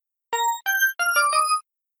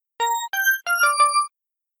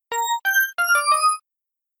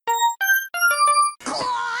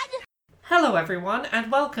Hello everyone,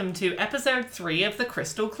 and welcome to episode 3 of the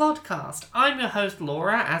Crystal ClodCast. I'm your host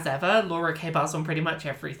Laura, as ever, Laura K-Bars on pretty much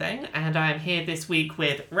everything, and I am here this week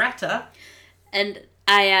with Retta. And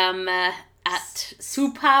I am at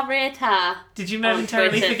Super Retta. Did you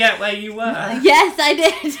momentarily forget where you were? Yes, I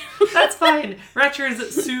did. That's fine. Retta is at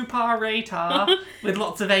Super Retta, with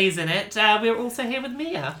lots of A's in it. We're also here with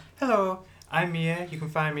Mia. Hello, I'm Mia. You can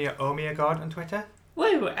find me at OmiaGod on Twitter.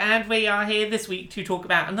 Woo! And we are here this week to talk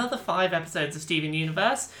about another 5 episodes of Steven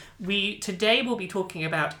Universe. Today will be talking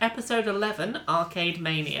about episode 11, Arcade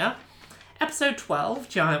Mania, episode 12,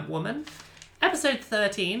 Giant Woman, episode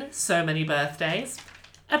 13, So Many Birthdays,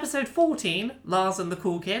 episode 14, Lars and the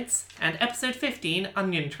Cool Kids, and episode 15,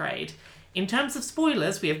 Onion Trade. In terms of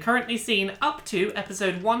spoilers, we have currently seen up to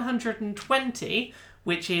episode 120,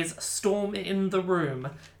 which is Storm in the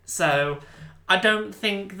Room. So I don't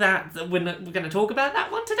think that we're going to talk about that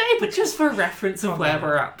one today, but just for reference of where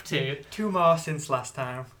we're up to. 2 more since last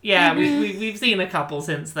time. Yeah, we've seen a couple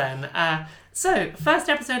since then. So, first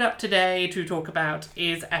episode up today to talk about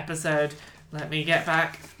is episode, let me get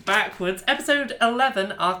backwards, episode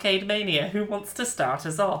 11, Arcade Mania. Who wants to start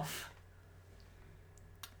us off?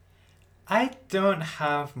 I don't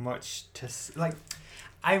have much to...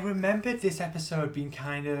 I remembered this episode being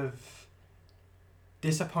kind of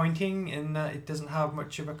disappointing in that it doesn't have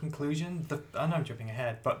much of a conclusion. I know I'm jumping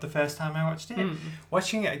ahead, but the first time I watched it,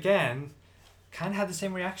 watching it again, kind of had the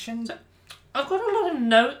same reaction. So, I've got a lot of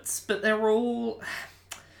notes, but they're all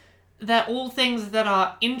things that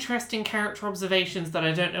are interesting character observations that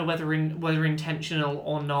I don't know whether intentional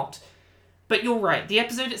or not. But you're right, the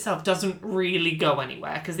episode itself doesn't really go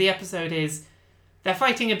anywhere, because the episode is, they're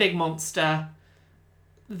fighting a big monster,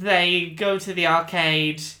 they go to the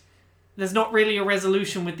arcade, there's not really a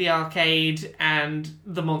resolution with the arcade, and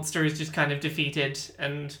the monster is just kind of defeated,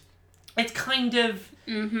 and it's kind of...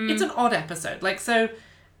 It's an odd episode. So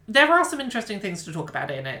there are some interesting things to talk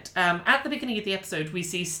about in it. At the beginning of the episode, we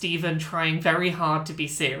see Steven trying very hard to be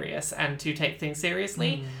serious and to take things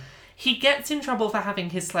seriously. He gets in trouble for having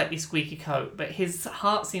his slightly squeaky coat, but his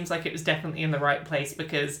heart seems like it was definitely in the right place,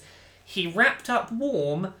 because he wrapped up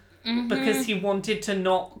warm because he wanted to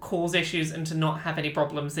not cause issues and to not have any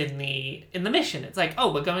problems in the mission. It's like,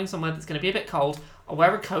 oh, we're going somewhere that's going to be a bit cold. I'll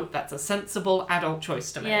wear a coat. That's a sensible adult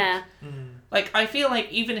choice to make. Yeah. I feel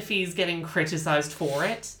like even if he's getting criticised for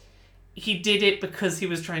it, he did it because he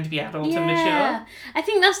was trying to be adult and mature. I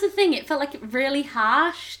think that's the thing. It felt like really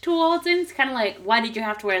harsh towards him. It's kind of like, why did you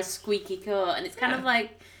have to wear a squeaky coat? And it's kind of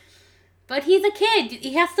like, but he's a kid.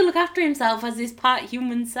 He has to look after himself as his part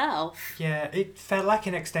human self. Yeah, it felt like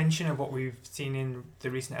an extension of what we've seen in the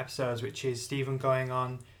recent episodes, which is Steven going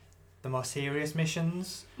on the more serious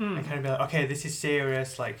missions and kind of be like, okay, this is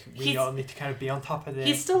serious, we all need to kind of be on top of this.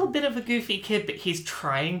 He's still a bit of a goofy kid, but he's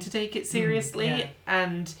trying to take it seriously.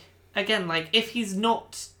 And again, if he's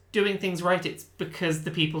not doing things right, it's because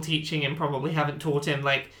the people teaching him probably haven't taught him.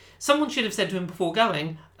 Someone should have said to him before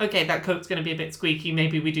going, okay, that coat's going to be a bit squeaky,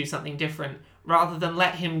 maybe we do something different, rather than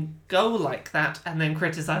let him go like that and then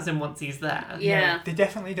criticise him once he's there. Yeah. They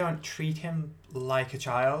definitely don't treat him like a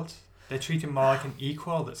child. They treat him more like an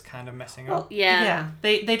equal that's kind of messing up. Yeah.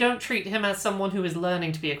 They don't treat him as someone who is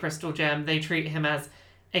learning to be a crystal gem. They treat him as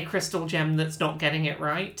a crystal gem that's not getting it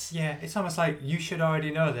right. Yeah, it's almost like, you should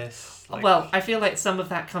already know this. Well, I feel like some of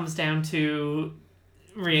that comes down to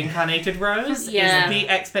reincarnated Rose. Yeah. Is the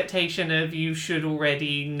expectation of you should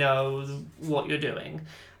already know what you're doing.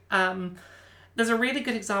 There's a really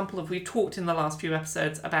good example of, we've talked in the last few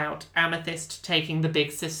episodes about Amethyst taking the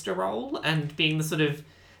big sister role and being the sort of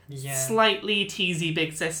slightly teasy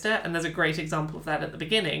big sister, and there's a great example of that at the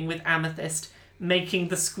beginning with Amethyst making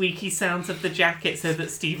the squeaky sounds of the jacket so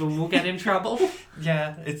that Steven will get in trouble.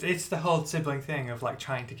 Yeah, it's the whole sibling thing of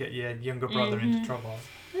trying to get your younger brother into trouble.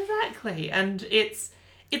 Exactly, and it's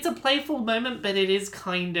a playful moment, but it is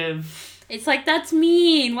kind of... It's like, that's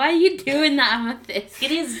mean. Why are you doing that, Amethyst?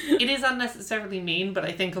 It is unnecessarily mean, but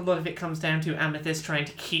I think a lot of it comes down to Amethyst trying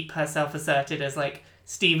to keep herself asserted as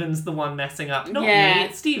Steven's the one messing up. Not me,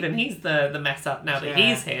 it's Steven. He's the mess up now that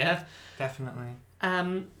he's here. Definitely.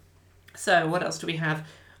 So what else do we have?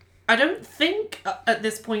 I don't think at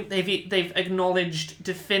this point they've acknowledged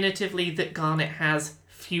definitively that Garnet has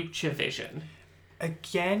future vision.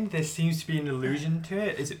 Again, there seems to be an allusion to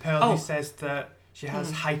it. Is it Pearl who says that she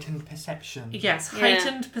has heightened perception? Yes,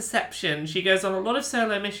 heightened perception. She goes on a lot of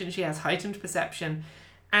solo missions. She has heightened perception.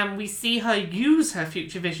 And we see her use her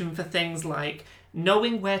future vision for things like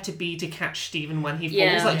knowing where to be to catch Steven when he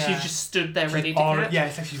falls. She's just stood there ready to catch. Yeah,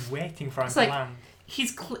 it's like she's waiting for him to land.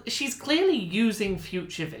 She's clearly using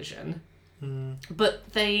future vision. But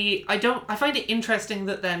I find it interesting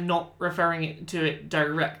that they're not referring to it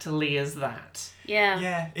directly as that. Yeah.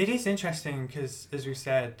 Yeah, it is interesting because, as we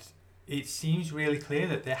said, it seems really clear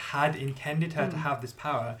that they had intended her to have this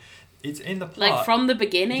power. It's in the plot. Like, from the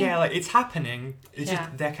beginning? Yeah, like, it's happening. It's Yeah.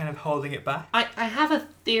 just they're kind of holding it back. I have a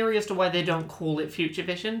theory as to why they don't call it future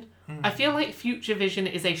vision. I feel like future vision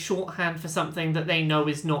is a shorthand for something that they know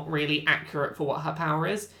is not really accurate for what her power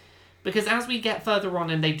is. Because as we get further on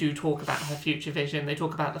and they do talk about her future vision, they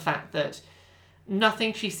talk about the fact that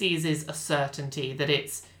nothing she sees is a certainty, that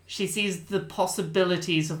she sees the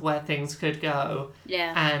possibilities of where things could go.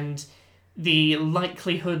 Yeah. And the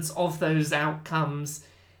likelihoods of those outcomes.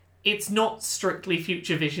 It's not strictly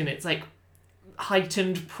future vision, it's like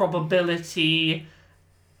heightened probability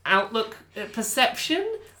outlook perception.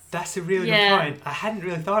 That's a really good point. I hadn't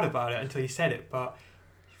really thought about it until you said it, but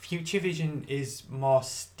future vision is more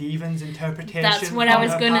Stephen's interpretation. That's what I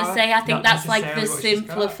was going to say. I think that's like the necessarily what she's got.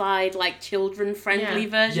 simplified, like children-friendly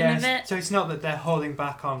version of it. So it's not that they're holding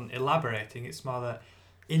back on elaborating, it's more that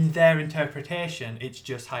in their interpretation, it's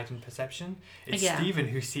just heightened perception. It's Stephen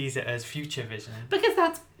who sees it as future vision. Because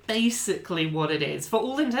that's basically what it is. For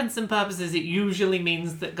all intents and purposes, it usually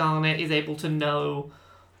means that Garnet is able to know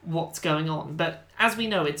what's going on. But as we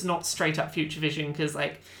know, it's not straight up future vision, because,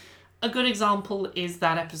 like, a good example is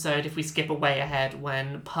that episode, if we skip away ahead,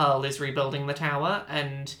 when Pearl is rebuilding the tower,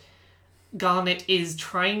 and Garnet is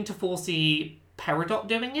trying to foresee Peridot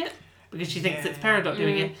doing it, because she thinks it's Peridot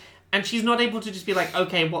doing it, and she's not able to just be like,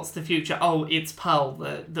 okay, what's the future? Oh, it's Pearl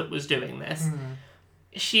that was doing this.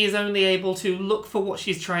 She is only able to look for what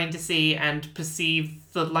she's trying to see and perceive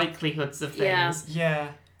the likelihoods of things. Yeah.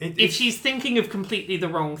 If she's thinking of completely the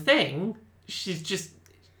wrong thing, she's just...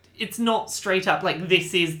 It's not straight up like,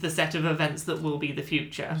 this is the set of events that will be the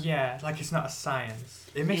future. Yeah, like it's not a science.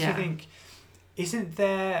 It makes you think, isn't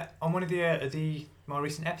there, on one of the more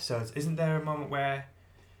recent episodes, isn't there a moment where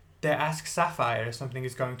they ask Sapphire if something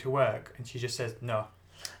is going to work, and she just says no?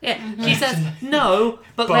 Yeah, she says no,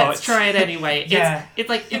 but let's try it anyway. It's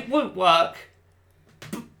like, it won't work,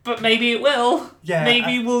 but maybe it will. Yeah,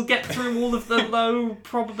 maybe we'll get through all of the low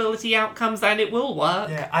probability outcomes and it will work.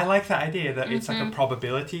 Yeah, I like that idea that it's like a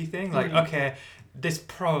probability thing. Like, okay, this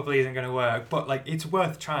probably isn't going to work, but like it's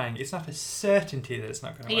worth trying. It's not a certainty that it's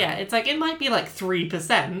not going to work. Yeah, it's like, it might be like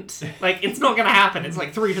 3%. Like, it's not going to happen. It's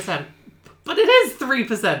like 3%. But it is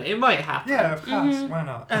 3%. It might happen. Yeah, of course. Why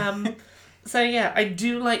not? So yeah, I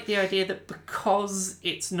do like the idea that because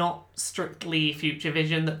it's not strictly future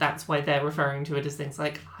vision, that's why they're referring to it as things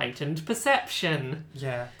like heightened perception.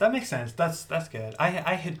 Yeah, that makes sense. That's good. I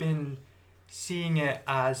had been seeing it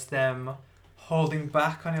as them holding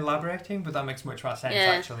back on elaborating, but that makes much more sense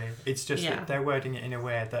actually. It's just that they're wording it in a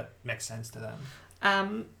way that makes sense to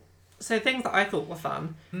them. So things that I thought were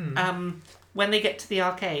fun. When they get to the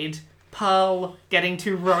arcade, Pearl getting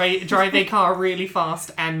to drive a car really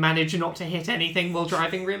fast and manage not to hit anything while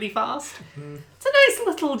driving really fast. It's a nice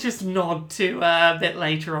little just nod to a bit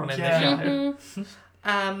later on in the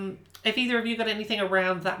show. If either of you got anything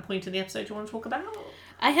around that point in the episode you want to talk about?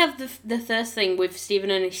 I have the first thing with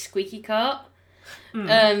Stephen and his squeaky cart.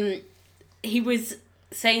 He was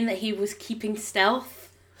saying that he was keeping stealth.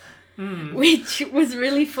 Which was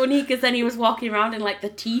really funny because then he was walking around in like the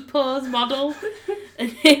T-pose model,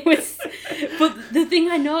 and it was. But the thing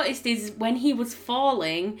I noticed is when he was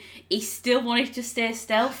falling, he still wanted to stay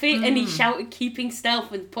stealthy, and he shouted "keeping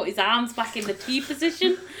stealth" and put his arms back in the T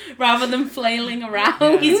position rather than flailing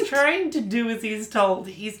around. He's trying to do as he's told.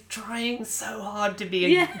 He's trying so hard to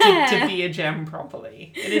be to be a gem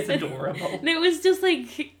properly. It is adorable. And it was just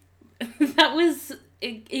like that was.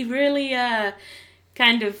 He really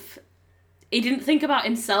kind of. He didn't think about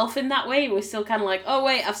himself in that way. He was still kind of like, oh,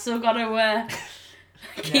 wait, I've still got to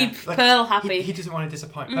keep like, Pearl happy. He doesn't want to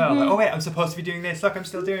disappoint Pearl. Like, oh, wait, I'm supposed to be doing this. Look, I'm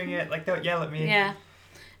still doing it. Like, don't yell at me. Yeah.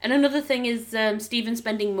 And another thing is Stephen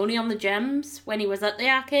spending money on the gems when he was at the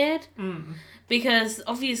arcade. Because,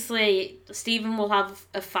 obviously, Stephen will have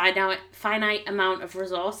a finite amount of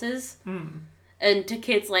resources. And to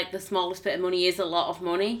kids, like, the smallest bit of money is a lot of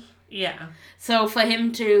money. Yeah. So for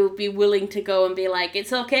him to be willing to go and be like,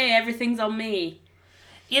 it's okay, everything's on me.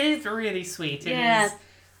 It is really sweet. It is,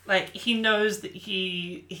 like, he knows that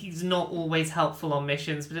he's not always helpful on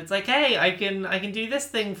missions, but it's like, hey, I can do this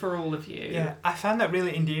thing for all of you. Yeah, I found that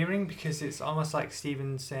really endearing because it's almost like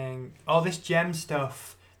Stephen saying, all this gem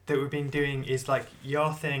stuff that we've been doing is like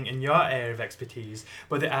your thing and your area of expertise,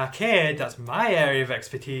 but the arcade, that's my area of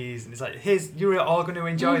expertise, and it's like, you're all going to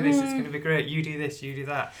enjoy this, it's going to be great, you do this, you do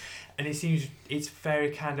that. And it seems it's very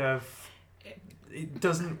kind of, it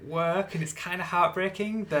doesn't work, and it's kind of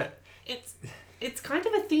heartbreaking that it's kind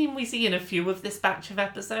of a theme we see in a few of this batch of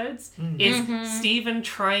episodes, is Stephen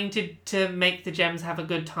trying to make the gems have a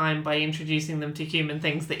good time by introducing them to human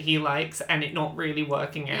things that he likes and it not really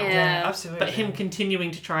working out. Yeah. Absolutely. But him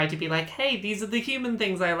continuing to try to be like, hey, these are the human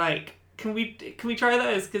things I like. Can we try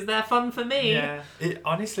those? Because they're fun for me. Yeah. It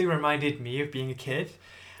honestly reminded me of being a kid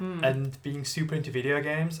and being super into video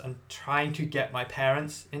games and trying to get my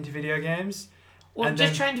parents into video games. Or And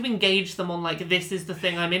just then- trying to engage them on, like, this is the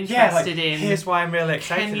thing I'm interested in. Here's why I'm really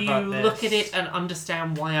excited Can you about this. look at it and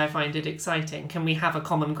understand why I find it exciting? Can we have a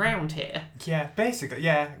common ground here? Yeah, basically,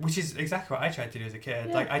 yeah, which is exactly what I tried to do as a kid.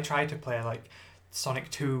 Yeah. Like, I tried to play, like, Sonic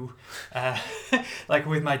 2, like,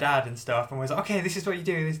 with my dad and stuff, and was like, okay, this is what you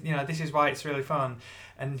do, this is why it's really fun.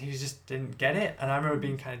 And he just didn't get it, and I remember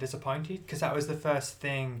being kind of disappointed, because that was the first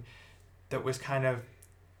thing that was kind of,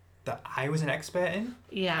 that I was an expert in.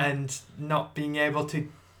 Yeah. And not being able to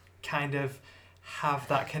kind of have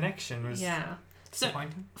that connection was Yeah. So,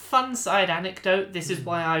 disappointing. fun side anecdote, this is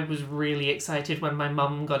why I was really excited when my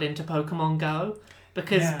mum got into Pokemon Go.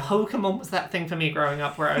 Because Yeah. Pokemon was that thing for me growing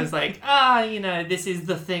up where I was like, this is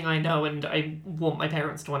the thing I know and I want my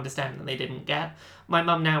parents to understand and they didn't get. My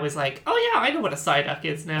mum now is like, oh yeah, I know what a Psyduck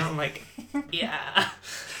is now. I'm like, yeah.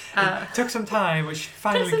 It took some time, which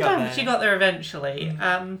finally Took some got time, there. but she got there eventually.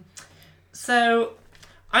 So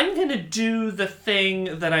I'm going to do the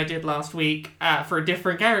thing that I did last week for a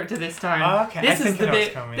different character this time. Oh, okay. This I is think the I know what's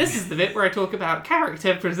bit. coming. This is the bit where I talk about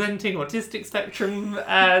character presenting autistic spectrum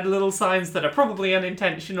little signs that are probably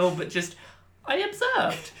unintentional, but just I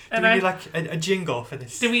observed. Do we need like a jingle for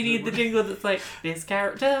this? Do we need the jingle that's like, this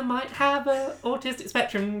character might have a autistic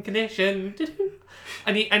spectrum condition?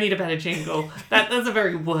 I need a better jingle. That's a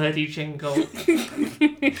very wordy jingle.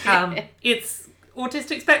 It's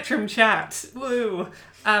autistic spectrum chat. Woo.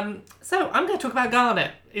 So I'm going to talk about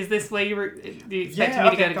Garnet. Is this where you expecting me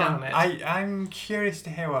to go to go on. Garnet? I'm curious to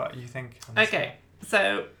hear what you think. On this Okay.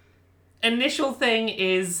 So initial thing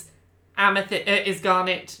is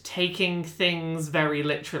Garnet taking things very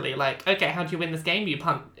literally. Like, okay, how do you win this game? You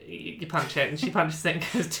punch it, and she punches it and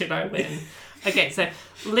goes, did I win? Okay, so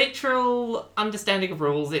literal understanding of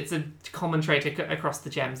rules. It's a common trait across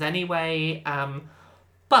the gems anyway.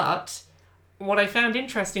 But what I found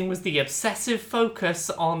interesting was the obsessive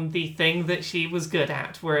focus on the thing that she was good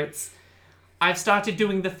at, where it's, I've started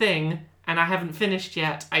doing the thing, and I haven't finished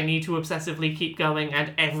yet. I need to obsessively keep going,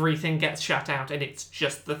 and everything gets shut out, and it's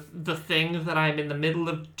just the thing that I'm in the middle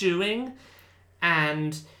of doing,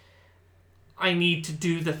 and I need to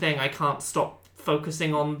do the thing. I can't stop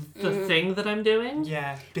focusing on the thing that I'm doing.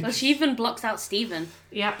 Yeah. Well, she even blocks out Stephen.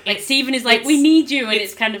 Yeah. Like, Stephen is like, we need you, and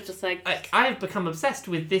it's kind of just like... I've become obsessed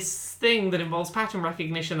with this thing that involves pattern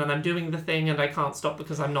recognition, and I'm doing the thing, and I can't stop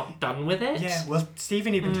because I'm not done with it. Yeah, well,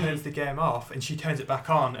 Stephen even turns the game off, and she turns it back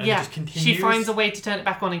on, and just continues. She finds a way to turn it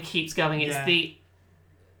back on and keeps going. It's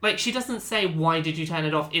Yeah. she doesn't say, why did you turn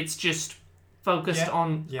it off? It's just focused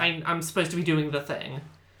on, I'm supposed to be doing the thing.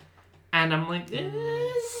 And I'm like,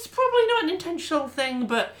 this is probably not an intentional thing,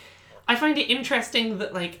 but I find it interesting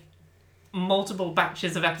that, like, multiple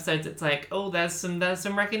batches of episodes, it's like, oh, there's some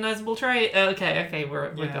recognizable trait. Okay,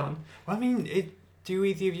 we're gone. Well, I mean, do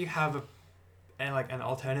either of you have an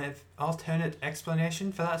alternate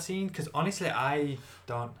explanation for that scene? Because honestly, I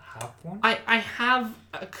don't have one. I have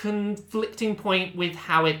a conflicting point with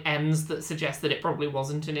how it ends that suggests that it probably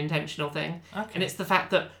wasn't an intentional thing. Okay. And it's the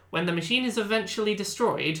fact that when the machine is eventually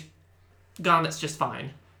destroyed, Garnet's just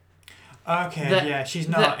fine. Okay, she's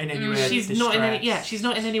not in any way she's not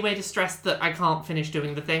in any way distressed that I can't finish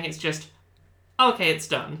doing the thing. It's just, okay, it's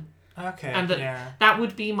done. Okay, and that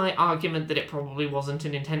would be my argument that it probably wasn't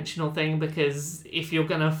an intentional thing, because if you're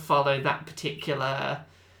going to follow that particular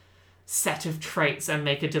set of traits and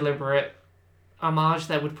make a deliberate homage,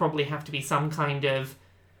 there would probably have to be some kind of,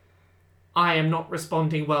 I am not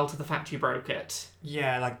responding well to the fact you broke it.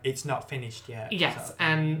 Yeah, like, it's not finished yet. Yes,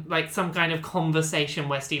 and, like, some kind of conversation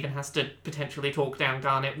where Stephen has to potentially talk down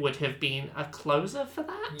Garnet would have been a closer for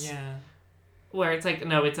that. Yeah. Where it's like,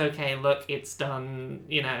 no, it's okay, look, it's done,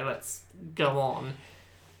 let's go on.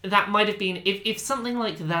 That might have been, if something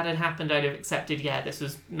like that had happened, I'd have accepted, this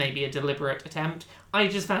was maybe a deliberate attempt. I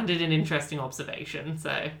just found it an interesting observation,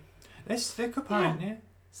 so... That's a good point, yeah.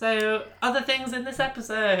 So, other things in this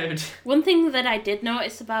episode. One thing that I did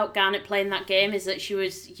notice about Garnet playing that game is that she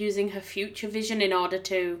was using her future vision in order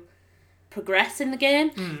to progress in the game,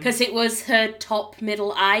 because it was her top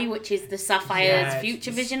middle eye, which is the Sapphire's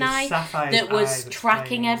future vision eye, that was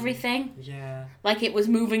tracking everything. Yeah. Like, it was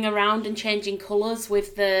moving around and changing colours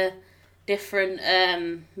with the different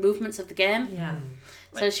movements of the game. Yeah.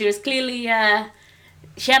 So she was clearly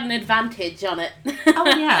she had an advantage on it.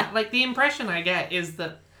 Oh, yeah. Like, the impression I get is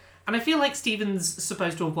that... And I feel like Stephen's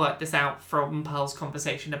supposed to have worked this out from Pearl's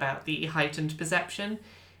conversation about the heightened perception.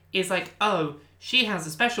 Is like, oh, she has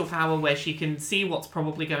a special power where she can see what's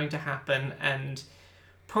probably going to happen, and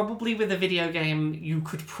probably with a video game, you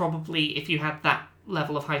could probably, if you had that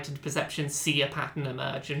level of heightened perception, see a pattern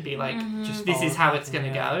emerge and be like, this is how it's going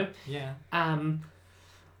to go. Yeah.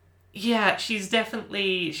 Yeah, she's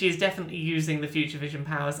definitely using the future vision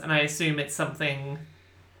powers, and I assume it's something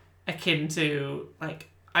akin to, like,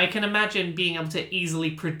 I can imagine being able to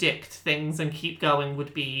easily predict things and keep going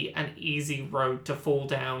would be an easy road to fall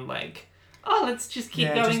down, like, oh, let's just keep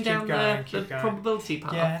going down the probability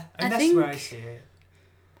path. Yeah, and that's where I see it.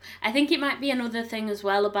 I think it might be another thing as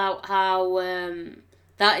well about how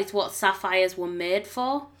that is what sapphires were made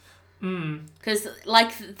for. Because,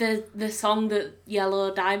 like, the song that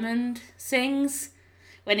Yellow Diamond sings,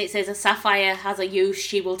 when it says a sapphire has a use,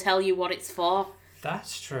 she will tell you what it's for.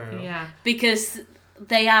 That's true. Yeah. Because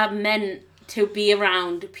they are meant to be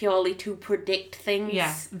around purely to predict things.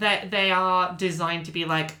 Yes, they are designed to be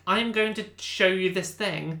like, I'm going to show you this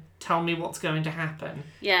thing, tell me what's going to happen.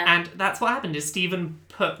 Yeah. And that's what happened, is Stephen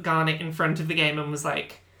put Garnet in front of the game and was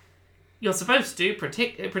like, you're supposed to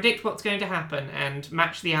predict what's going to happen and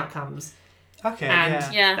match the outcomes. Okay,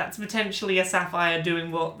 and yeah. That's potentially a sapphire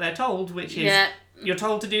doing what they're told, which is you're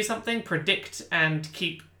told to do something, predict, and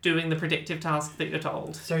keep doing the predictive task that you're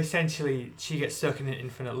told. So essentially, she gets stuck in an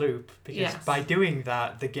infinite loop, because by doing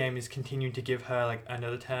that, the game is continuing to give her, like,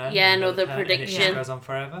 another turn. Yeah, another turn, prediction. And it just goes on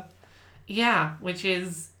forever. Yeah, which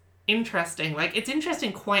is interesting. Like, it's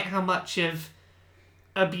interesting quite how much of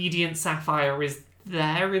obedient Sapphire is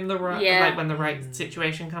there in the right, like, when the right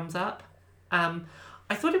situation comes up.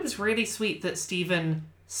 I thought it was really sweet that Stephen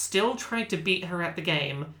still tried to beat her at the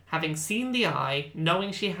game, having seen the eye,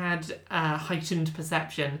 knowing she had heightened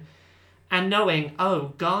perception, and knowing,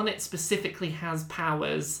 oh, Garnet specifically has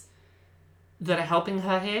powers that are helping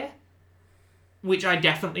her here, which I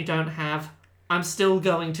definitely don't have. I'm still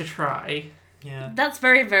going to try. Yeah. That's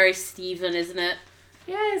very, very Stephen, isn't it?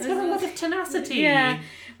 Yeah, it's got a lot of tenacity. Yeah.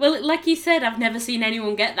 Well, like you said, I've never seen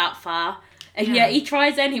anyone get that far. And yet he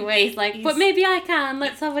tries anyway. He's like, but maybe I can.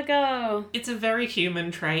 Let's have a go. It's a very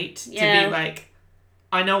human trait to be like,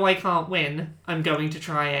 I know I can't win. I'm going to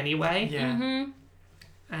try anyway. Yeah. Mm-hmm.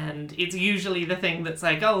 And it's usually the thing that's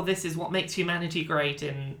like, oh, this is what makes humanity great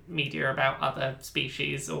in media about other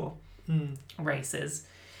species or races.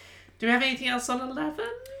 Do we have anything else on 11?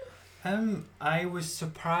 I was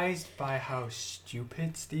surprised by how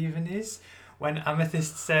stupid Stephen is when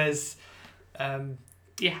Amethyst says,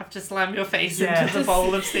 you have to slam your face into the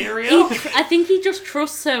bowl of cereal. I think he just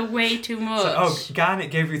trusts her way too much. So, oh,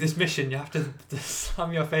 Garnet gave you this mission. You have to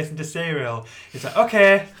slam your face into cereal. He's like,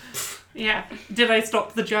 okay. Yeah. Did I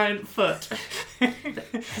stop the giant foot?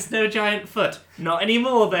 There's no giant foot. Not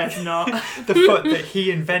anymore, there's not. The foot that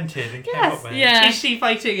he invented and came up with. Yeah. Is she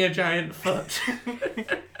fighting a giant foot?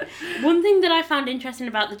 One thing that I found interesting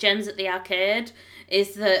about the gens at the arcade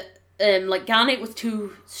is that, like, Garnet was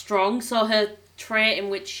too strong, so her trait in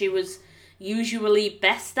which she was usually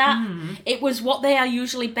best at, it was what they are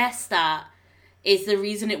usually best at is the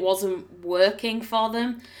reason it wasn't working for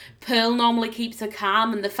them. Pearl normally keeps her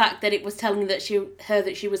calm, and the fact that it was telling that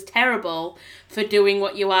she was terrible for doing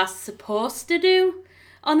what you are supposed to do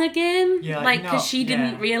on a game, because she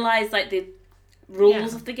didn't realise, like, the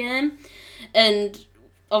rules of the game. And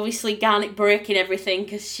obviously Garnet breaking everything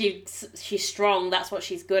because she's strong, that's what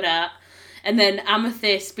she's good at. And then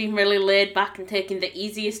Amethyst being really laid back and taking the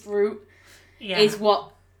easiest route is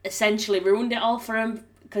what essentially ruined it all for them,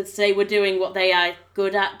 because they were doing what they are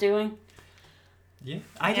good at doing. Yeah,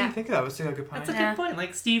 I didn't think of that. Was a good point. That's a good point.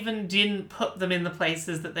 Like, Stephen didn't put them in the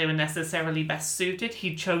places that they were necessarily best suited.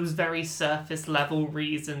 He chose very surface level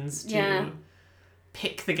reasons to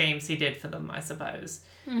pick the games he did for them, I suppose.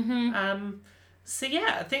 Mm-hmm. So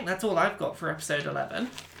yeah, I think that's all I've got for episode 11.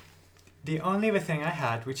 The only other thing I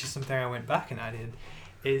had, which is something I went back and added,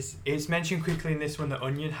 is it's mentioned quickly in this one that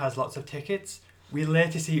Onion has lots of tickets. We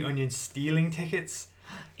later see Onion stealing tickets.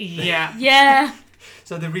 Yeah. Yeah.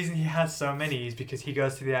 So the reason he has so many is because he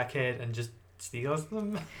goes to the arcade and just steals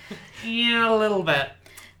them. Yeah, a little bit.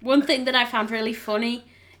 One thing that I found really funny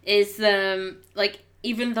is, like,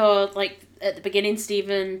 even though, like, at the beginning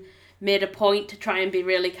Stephen made a point to try and be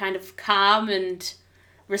really kind of calm and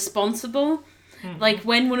responsible, like,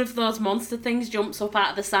 when one of those monster things jumps up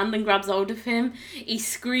out of the sand and grabs hold of him, he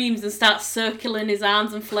screams and starts circling his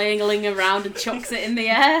arms and flailing around and chucks it in the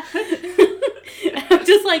air. I'm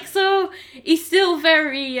just like, so he's still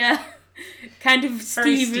very kind of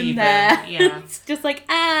Very Steven there. Yeah. It's just like,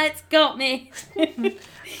 it's got me.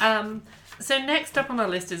 So next up on our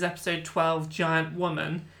list is episode 12, Giant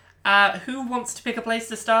Woman. Who wants to pick a place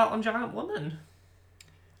to start on Giant Woman?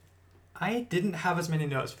 I didn't have as many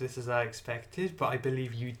notes for this as I expected, but I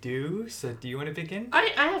believe you do. So do you want to begin?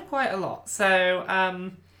 I have quite a lot.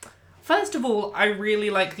 So, first of all, I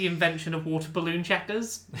really like the invention of water balloon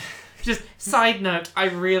checkers. Just side note, I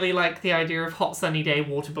really like the idea of hot sunny day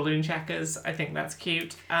water balloon checkers. I think that's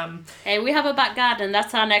cute. Hey, we have a back garden.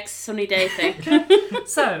 That's our next sunny day thing.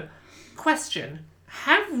 So, question.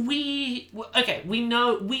 Have we... Okay, we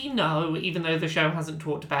know, even though the show hasn't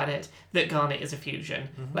talked about it, that Garnet is a fusion.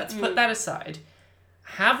 Mm-hmm. Let's put that aside.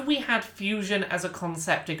 Have we had fusion as a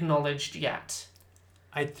concept acknowledged yet?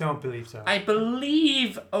 I don't believe so. I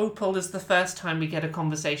believe Opal is the first time we get a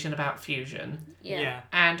conversation about fusion. Yeah.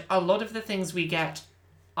 And a lot of the things we get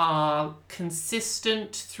are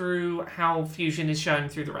consistent through how fusion is shown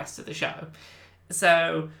through the rest of the show.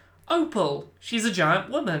 So, Opal, she's a giant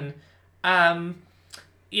woman.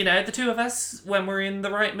 You know, the two of us, when we're in the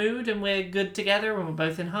right mood and we're good together and we're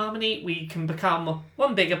both in harmony, we can become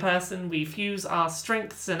one bigger person. We fuse our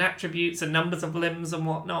strengths and attributes and numbers of limbs and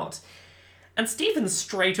whatnot. And Steven's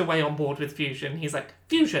straight away on board with fusion. He's like,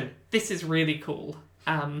 fusion, this is really cool.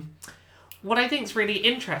 What I think is really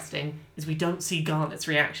interesting is we don't see Garnet's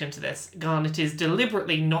reaction to this. Garnet is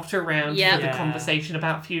deliberately not around for the conversation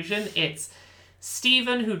about fusion. It's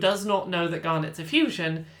Steven, who does not know that Garnet's a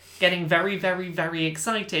fusion, getting very, very, very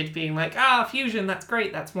excited, being like, fusion, that's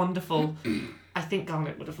great, that's wonderful. I think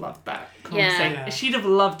Garnet would have loved that conversation. Yeah. She'd have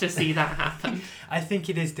loved to see that happen. I think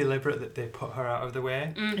it is deliberate that they put her out of the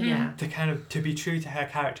way. Mm-hmm. Yeah. To be true to her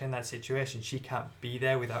character in that situation, she can't be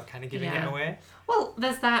there without kind of giving it away. Well,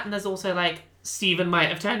 there's that, and there's also, like, Steven might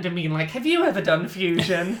have turned and been like, have you ever done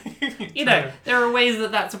fusion? You know, there are ways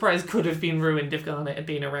that surprise could have been ruined if Garnet had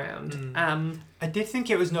been around. I did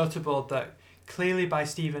think it was notable that clearly by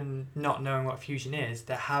Steven not knowing what fusion is,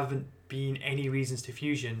 there haven't been any reasons to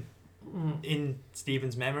fusion in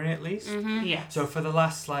Steven's memory, at least. Mm-hmm. Yeah. So for the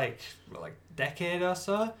last decade or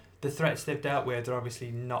so, the threats they've dealt with are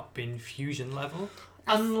obviously not been fusion level.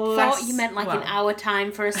 Thought you meant an hour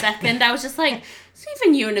time for a second. I was just like,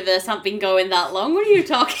 Steven Universe haven't been going that long. What are you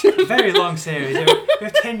talking about? Very long series. We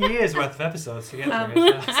have 10 years worth of episodes to get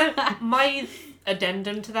through. So my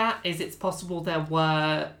addendum to that is it's possible there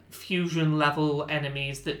were fusion level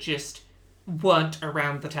enemies that just weren't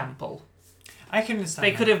around the temple. I can understand.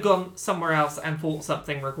 They could have gone somewhere else and fought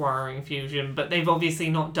something requiring fusion, but they've obviously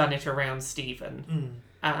not done it around Steven.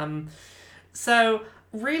 So,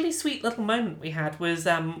 really sweet little moment we had was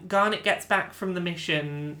Garnet gets back from the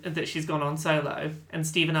mission that she's gone on solo, and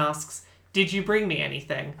Steven asks, "Did you bring me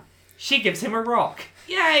anything?" She gives him a rock.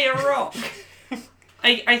 Yay, a rock!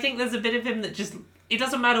 I think there's a bit of him that just... It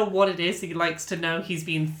doesn't matter what it is, he likes to know he's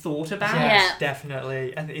being thought about. Yes,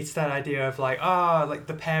 definitely. And it's that idea of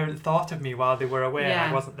the parent thought of me while they were away and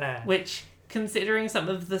I wasn't there. Which, considering some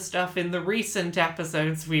of the stuff in the recent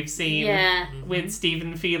episodes we've seen, with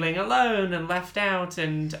Steven feeling alone and left out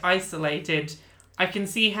and isolated, I can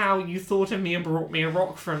see how you thought of me and brought me a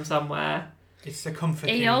rock from somewhere. It's the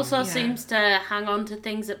comforting. He also seems to hang on to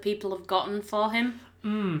things that people have gotten for him.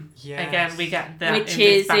 Yes. Again, we get that which in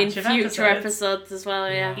is this in batch future of episodes as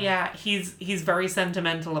well. Yeah, he's very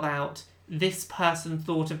sentimental about this person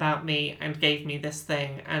thought about me and gave me this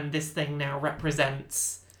thing, and this thing now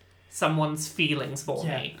represents someone's feelings for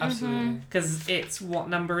me. Absolutely. Because it's, what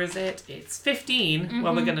number is it? It's 15.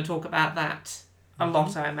 Well, we're going to talk about that a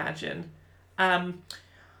lot, I imagine. I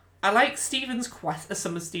like some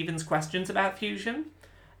of Steven's questions about fusion.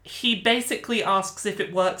 He basically asks if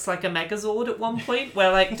it works like a Megazord at one point,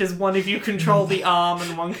 where, does one of you control the arm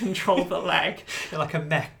and one control the leg? Like a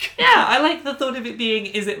mech. Yeah, I like the thought of it being,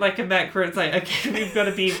 is it like a mech where it's like, okay, we've got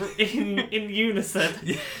to be in unison.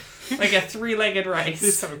 Yeah. Like a three-legged race.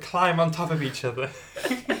 Just sort of climb on top of each other.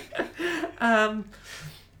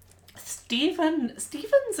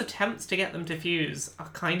 Steven's attempts to get them to fuse are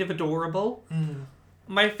kind of adorable.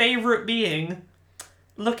 My favourite being...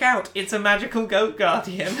 Look out, it's a magical goat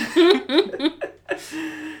guardian.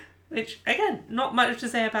 Which, again, not much to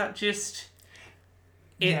say about just...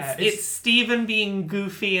 It's Steven being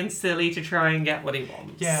goofy and silly to try and get what he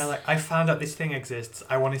wants. Yeah, I found out this thing exists.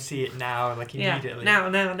 I want to see it now, immediately.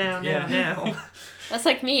 Now. That's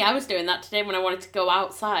like me. I was doing that today when I wanted to go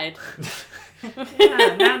outside.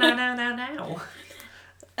 Now.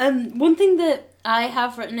 One thing that I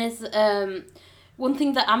have written is... one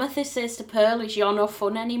thing that Amethyst says to Pearl is, "You're no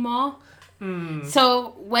fun anymore."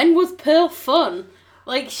 So when was Pearl fun?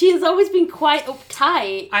 She has always been quite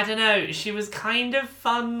uptight. I don't know. She was kind of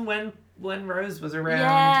fun when when Rose was around.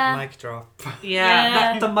 Yeah. Mic drop.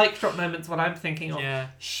 Yeah. The mic drop moment's what I'm thinking of. Yeah.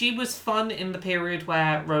 She was fun in the period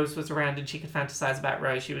where Rose was around and she could fantasize about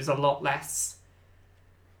Rose. She was a lot less...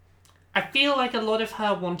 I feel like a lot of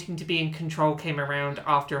her wanting to be in control came around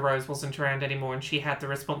after Rose wasn't around anymore and she had the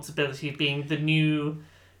responsibility of being the new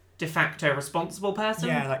de facto responsible person.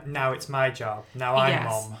 Yeah, like, now it's my job. Now I'm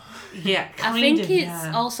mom. Yeah, I think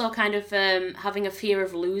it's also kind of having a fear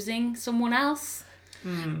of losing someone else.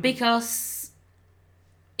 Because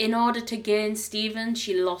in order to gain Stephen,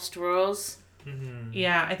 she lost Rose. Mm-hmm.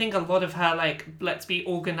 Yeah, I think a lot of her, like, let's be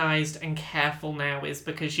organised and careful now is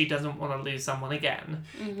because she doesn't want to lose someone again.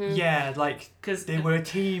 Mm-hmm. Yeah, like, Cause they were a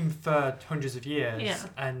team for hundreds of years, Yeah.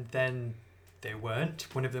 and then they weren't.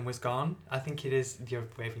 One of them was gone. I think it is... You're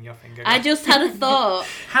waving your finger. I just had a thought.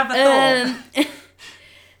 Have a thought.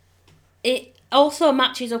 It also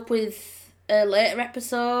matches up with a later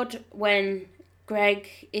episode when Greg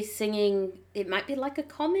is singing, it might be like a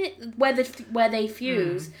comet, where they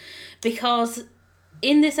fuse. Because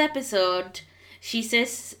in this episode,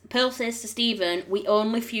 Pearl says to Stephen, we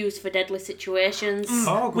only fuse for deadly situations.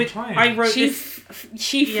 Oh, good point. I wrote She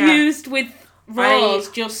fused with Rose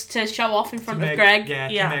just to show off in front of Greg.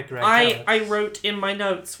 To make Greg I wrote in my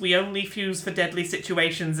notes, we only fuse for deadly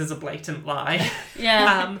situations is a blatant lie.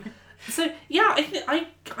 Yeah. So, yeah,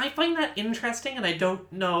 I find that interesting, and I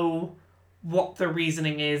don't know what the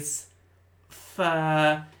reasoning is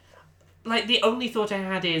for... Like, the only thought I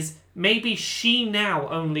had is, maybe she now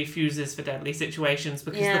only fuses for deadly situations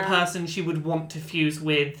because the person she would want to fuse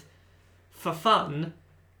with for fun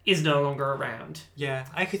is no longer around. Yeah,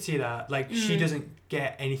 I could see that. Like, she doesn't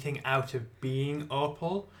get anything out of being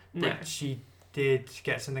Opal, but she did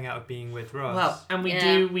get something out of being with Rose. Well, and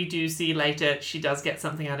we do see later she does get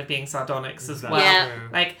something out of being Sardonyx as well. Yeah.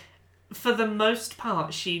 Like, for the most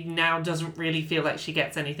part, she now doesn't really feel like she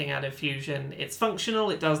gets anything out of fusion. It's functional,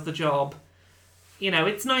 it does the job. You know,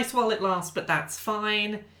 it's nice while it lasts, but that's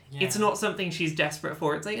fine. Yeah. It's not something she's desperate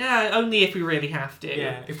for. It's like, only if we really have to.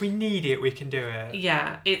 Yeah, if we need it, we can do it.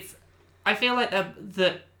 Yeah, I feel like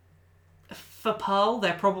that for Pearl,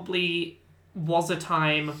 there probably was a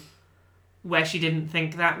time where she didn't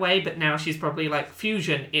think that way, but now she's probably like,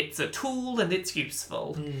 fusion, it's a tool and it's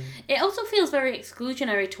useful. It also feels very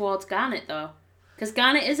exclusionary towards Garnet, though. Because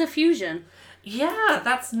Garnet is a fusion.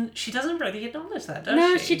 Yeah, she doesn't really acknowledge that, does she?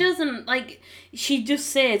 No, she doesn't. Like, she just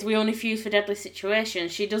says, we only fuse for deadly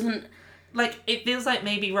situations. She doesn't... Like, it feels like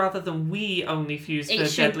maybe rather than we only fuse for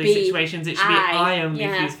should deadly be situations, it should be I only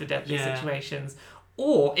yeah. fuse for deadly situations.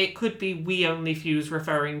 Or it could be we only fuse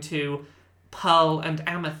referring to Pearl and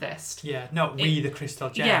Amethyst. Yeah, not we, the Crystal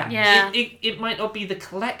Gems. Yeah. It might not be the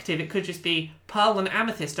collective, it could just be Pearl and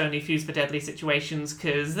Amethyst only fuse for deadly situations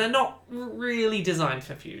because they're not really designed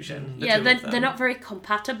for fusion. They're not very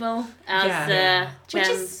compatible as gems. Which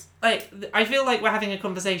is, like, I feel like we're having a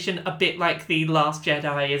conversation a bit like the Last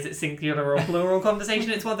Jedi, is it singular or plural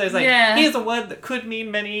conversation? It's one of those, like, here's a word that could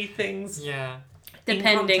mean many things. Yeah.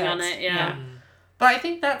 Depending on it, yeah. But I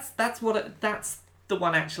think that's the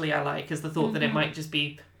one actually I like, is the thought that it might just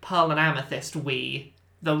be Pearl and Amethyst,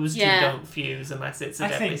 those two don't fuse unless it's a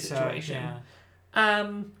deadly situation.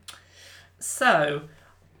 So,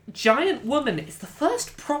 Giant Woman is the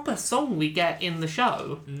first proper song we get in the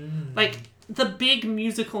show. Like, the big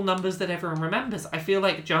musical numbers that everyone remembers, I feel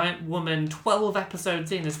like Giant Woman, 12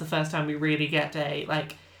 episodes in, is the first time we really get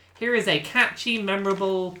here is a catchy,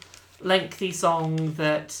 memorable, lengthy song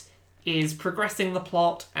that is progressing the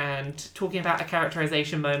plot and talking about a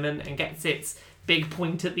characterization moment and gets its big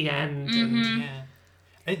point at the end.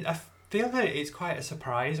 I feel that it's quite a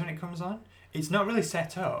surprise when it comes on. It's not really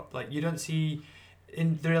set up. Like, you don't see...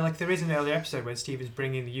 there is an earlier episode where Steve is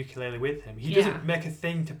bringing the ukulele with him. He doesn't make a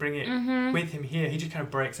thing to bring it with him here. He just kind of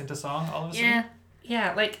breaks into song all of a sudden.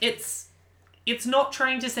 Yeah, like, it's not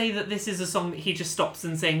trying to say that this is a song that he just stops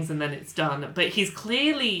and sings and then it's done, but he's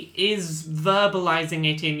clearly is verbalizing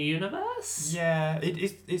it in universe. Yeah,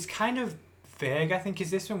 it's kind of vague, I think,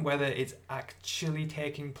 is this one, whether it's actually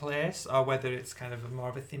taking place or whether it's kind of more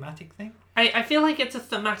of a thematic thing. I feel like it's a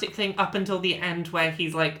thematic thing up until the end where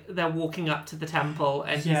he's like, they're walking up to the temple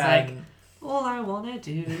and he's like, all I want to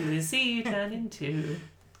do is see you turn into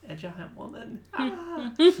a giant woman.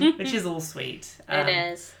 Which is all sweet. It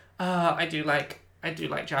is. I do like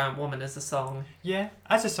Giant Woman as a song. Yeah,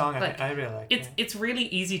 as a song, I really like it. It's really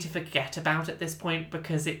easy to forget about at this point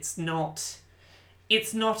because it's not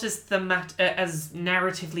it's not as as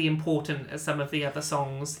narratively important as some of the other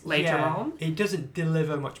songs later on. It doesn't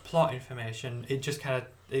deliver much plot information. It just kind of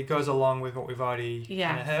it goes along with what we've already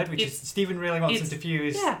kind of heard, which is Stephen really wants them to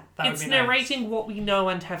fuse. Yeah, that it's would be narrating nice. what we know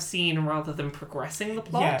and have seen rather than progressing the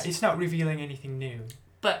plot. Yeah, it's not revealing anything new.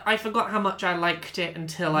 But I forgot how much I liked it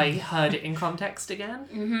until I heard it in context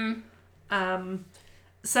again.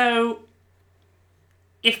 So,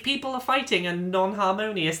 if people are fighting and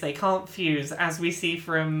non-harmonious, they can't fuse, as we see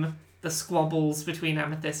from the squabbles between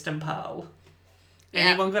Amethyst and Pearl. Yeah.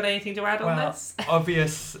 Anyone got anything to add on this?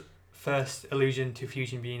 Obvious first allusion to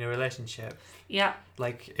fusion being a relationship. Yeah.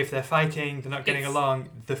 Like, if they're fighting, they're not getting along,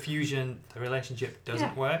 the relationship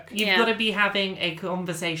doesn't work. You've got to be having a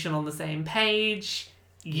conversation on the same page.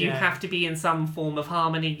 You have to be in some form of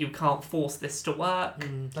harmony. You can't force this to work.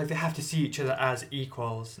 Like, they have to see each other as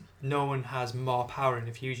equals. No one has more power in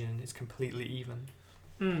a fusion. It's completely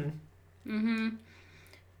even.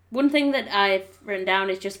 One thing that I've written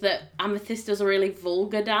down is just that Amethyst does a really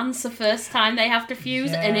vulgar dance the first time they have to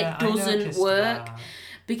fuse, and it doesn't work. That.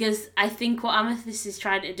 Because I think what Amethyst is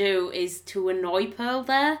trying to do is to annoy Pearl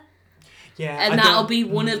there. Yeah, and that'll be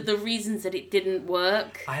one of the reasons that it didn't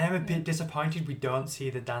work. I am a bit disappointed we don't see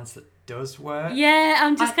the dance that does work. Yeah,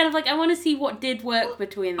 I'm just kind of like, I want to see what did work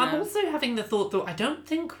between them. I'm also having the thought that I don't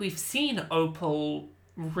think we've seen Opal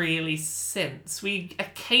really since. We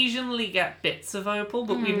occasionally get bits of Opal,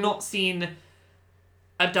 but we've not seen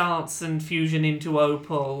a dance and fusion into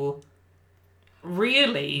Opal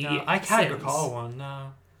really. No, I can't since. recall one,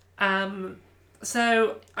 no.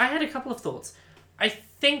 So I had a couple of thoughts. I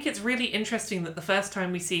think it's really interesting that the first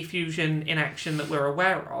time we see fusion in action that we're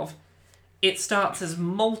aware of, it starts as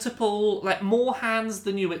multiple, like more hands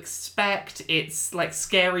than you expect. It's like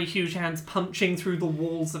scary, huge hands punching through the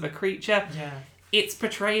walls of a creature. Yeah. It's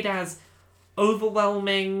portrayed as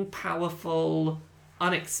overwhelming, powerful,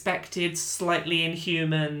 unexpected, slightly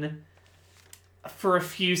inhuman for a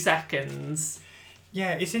few seconds.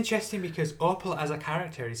 Yeah, it's interesting because Opal as a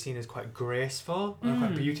character is seen as quite graceful and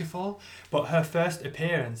quite beautiful, but her first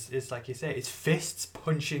appearance is, like you say, it's fists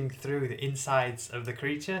punching through the insides of the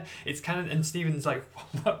creature. It's kind of, and Stephen's like,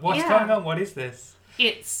 what's going on? What is this?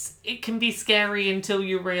 It can be scary until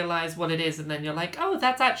you realise what it is, and then you're like, oh,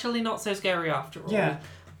 that's actually not so scary after all. Yeah.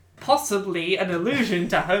 Possibly an allusion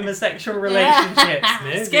to homosexual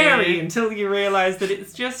relationships. Scary until you realise that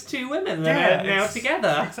it's just two women that are now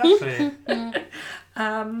together. Exactly.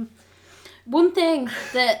 One thing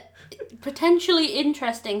that, potentially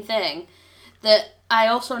interesting thing, that I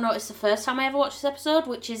also noticed the first time I ever watched this episode,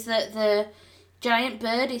 which is that the giant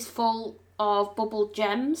bird is full of bubble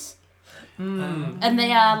gems. And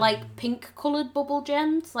they are like pink coloured bubble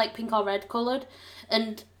gems, like pink or red coloured.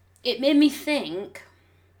 And it made me think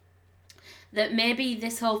that maybe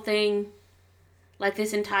this whole thing, like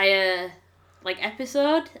this entire like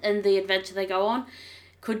episode and the adventure they go on,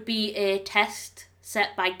 could be a test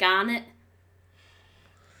set by Garnet.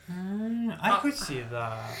 I could see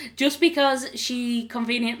that. Just because she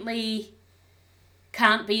conveniently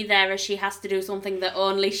can't be there, as she has to do something that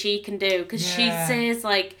only she can do. Because she says,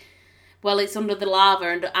 like, well, it's under the lava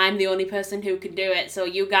and I'm the only person who can do it, so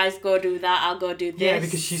you guys go do that, I'll go do this. Yeah,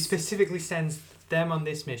 because she specifically sends them on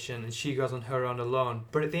this mission and she goes on her own alone.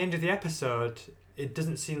 But at the end of the episode, it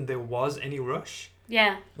doesn't seem there was any rush.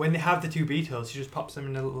 Yeah. When they have the two beetles, she just pops them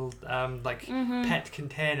in a little pet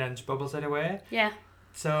container and just bubbles it away. Yeah.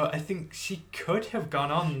 So I think she could have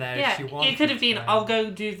gone on there if she wanted. It could have been, I'll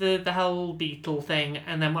go do the whole beetle thing,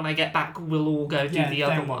 and then when I get back, we'll all go do the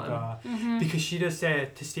other one. Because she does say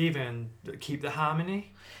to Stephen, keep the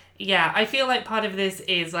harmony. Yeah, I feel like part of this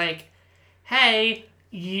is like, hey,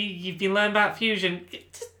 you've been learning about fusion,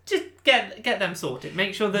 just get them sorted.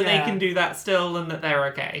 Make sure that they can do that still and that they're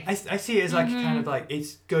okay. I see it as like kind of like,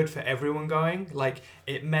 it's good for everyone going. Like,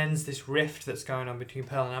 it mends this rift that's going on between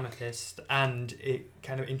Pearl and Amethyst, and it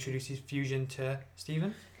kind of introduces fusion to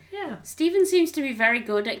Stephen. Yeah. Stephen seems to be very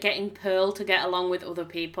good at getting Pearl to get along with other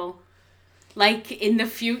people. Like, in the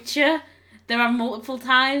future, there are multiple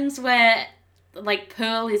times where, like,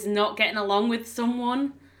 Pearl is not getting along with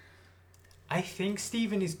someone. I think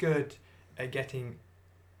Stephen is good at getting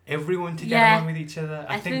everyone to get along with each other.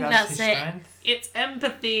 I think that's his strength. It's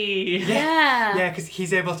empathy. Yeah. Yeah, because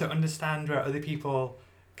he's able to understand where other people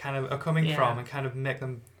kind of are coming from and kind of make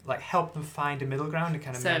them, like, help them find a middle ground and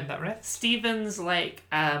kind of mend that rift. Stephen's, like,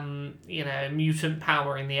 mutant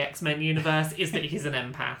power in the X-Men universe is that he's an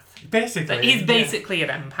empath. Basically. He's basically an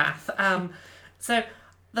empath. So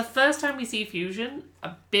the first time we see fusion,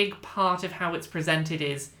 a big part of how it's presented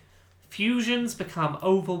is fusions become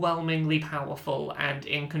overwhelmingly powerful and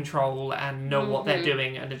in control and know what they're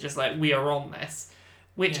doing and are just like, we are on this.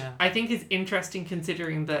 which I think is interesting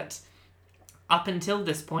considering that up until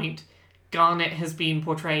this point, Garnet has been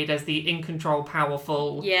portrayed as the in-control,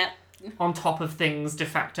 powerful, on top of things de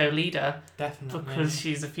facto leader. Definitely. Because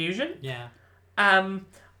she's a fusion. Yeah.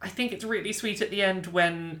 I think it's really sweet at the end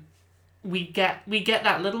when we get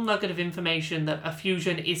that little nugget of information that a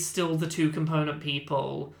fusion is still the two component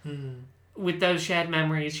people. With those shared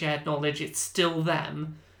memories, shared knowledge, it's still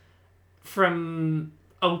them. From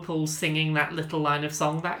Opal singing that little line of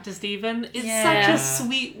song back to Steven. It's such a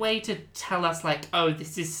sweet way to tell us, like, oh,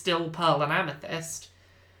 this is still Pearl and Amethyst.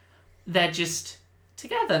 They're just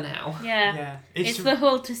together now. Yeah. It's the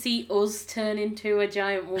whole to see us turn into a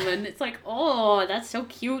giant woman. It's like, oh, that's so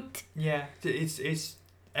cute. Yeah, it's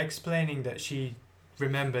explaining that she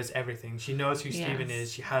remembers everything. She knows who Steven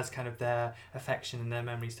is. She has kind of their affection and their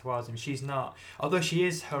memories towards him. She's not, although she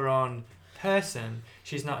is her own person,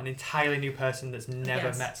 she's not an entirely new person that's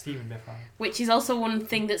never met Steven before. Which is also one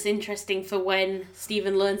thing that's interesting for when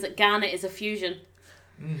Steven learns that Garnet is a fusion.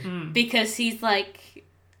 Because he's like,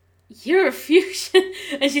 you're a fusion.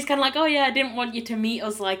 And she's kind of like, oh yeah, I didn't want you to meet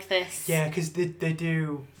us like this. Yeah, because they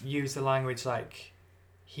do use the language like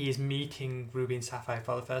he is meeting Ruby and Sapphire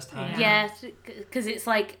for the first time. Yeah, because it's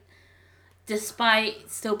like, despite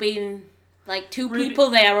still being like two people,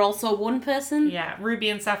 they are also one person. Yeah, Ruby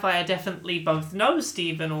and Sapphire definitely both know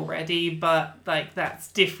Steven already, but like that's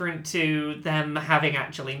different to them having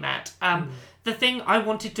actually met. The thing, I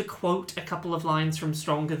wanted to quote a couple of lines from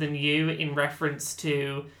Stronger Than You in reference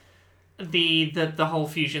to the whole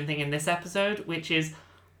fusion thing in this episode, which is,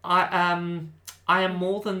 I am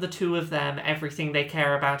more than the two of them. Everything they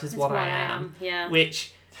care about is what I am. Yeah.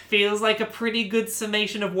 Which feels like a pretty good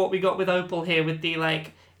summation of what we got with Opal here with the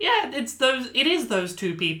like, yeah, it is those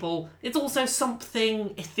two people. It's also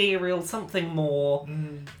something ethereal, something more.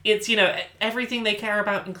 It's, everything they care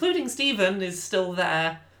about, including Steven, is still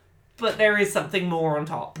there, but there is something more on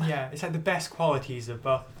top. Yeah, it's like the best qualities of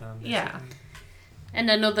both of them. Yeah. And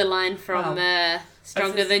another line from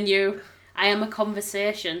Stronger Than You, I am a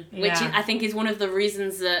conversation, which I think is one of the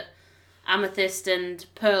reasons that Amethyst and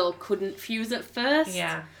Pearl couldn't fuse at first.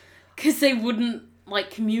 Yeah. Because they wouldn't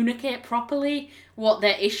communicate properly what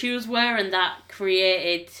their issues were, and that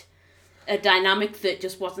created a dynamic that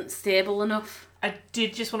just wasn't stable enough. I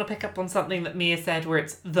did just want to pick up on something that Mia said where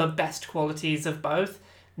it's the best qualities of both.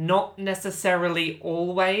 Not necessarily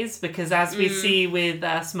always, because as we see with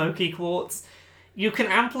Smoky Quartz, you can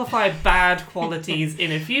amplify bad qualities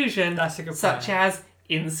in a fusion, such as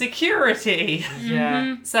insecurity.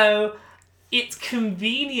 Yeah. So it's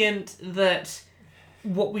convenient that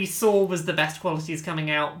what we saw was the best qualities coming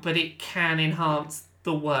out, but it can enhance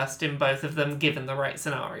the worst in both of them given the right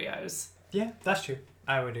scenarios. Yeah, that's true.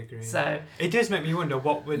 I would agree. So it does make me wonder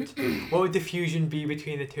what would the fusion be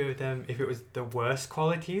between the two of them if it was the worst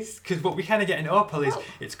qualities? Because what we kind of get in Opal is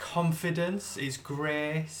it's confidence, it's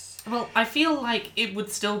grace. Well, I feel like it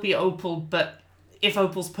would still be Opal, but if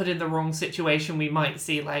Opal's put in the wrong situation, we might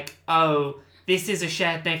see like, oh, this is a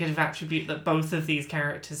shared negative attribute that both of these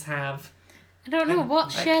characters have. I don't know,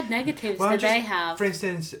 what shared negatives do they have? For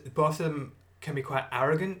instance, both of them can be quite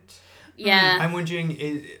arrogant. Yeah. I'm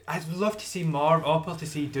wondering, I'd love to see more of Opal, to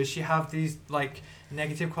see, does she have these like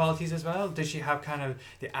negative qualities as well? Does she have kind of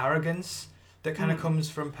the arrogance that kind of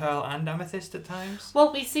comes from Pearl and Amethyst at times?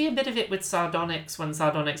 Well, we see a bit of it with Sardonyx when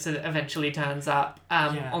Sardonyx eventually turns up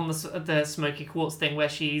on the Smoky Quartz thing, where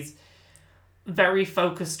she's very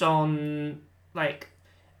focused on like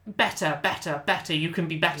better, you can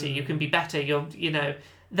be better, you can be better,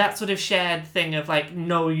 that sort of shared thing of like,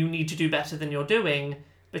 no, you need to do better than you're doing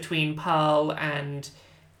between Pearl and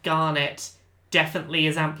Garnet definitely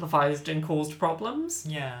is amplified and caused problems.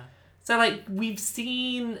 Yeah. So, like, we've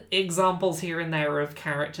seen examples here and there of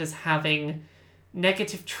characters having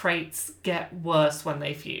negative traits get worse when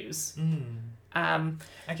they fuse. I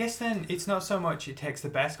guess then it's not so much it takes the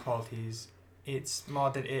best qualities, it's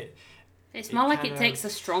more that It's more like it takes the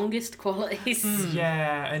strongest qualities.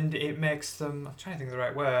 Yeah, and it makes them, I'm trying to think of the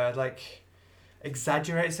right word, like,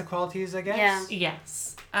 exaggerates the qualities, I guess? Yeah.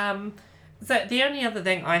 Yes. So the only other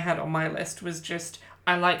thing I had on my list was just,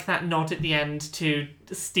 I like that nod at the end to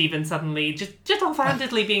Steven suddenly just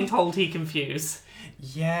offhandedly being told he can fuse.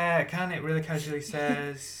 Yeah, it really casually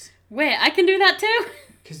says... Wait, I can do that too?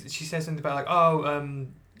 Because she says something about like,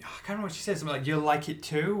 I can't remember what she says. Something like, you'll like it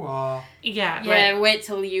too, or... Yeah. Yeah, wait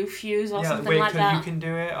till you fuse or something like that. Wait till you can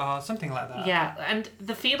do it, or something like that. Yeah, and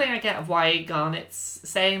the feeling I get of why Garnet's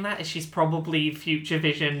saying that is she's probably future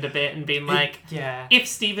visioned a bit and been like, if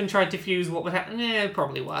Steven tried to fuse, what would happen? It'd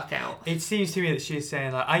probably work out. It seems to me that she's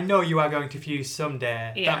saying, like, I know you are going to fuse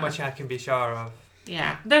someday. Yeah. That much I can be sure of.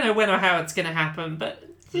 Yeah. Don't know when or how it's going to happen, but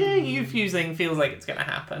you fusing feels like it's going to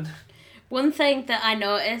happen. One thing that I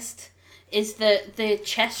noticed is that the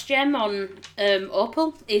chest gem on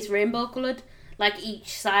Opal is rainbow coloured. Like,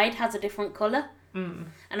 each side has a different colour. Mm.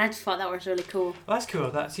 And I just thought that was really cool. Well, that's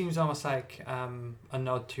cool. That seems almost like a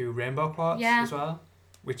nod to rainbow quartz as well,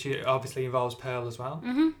 which obviously involves pearl as well.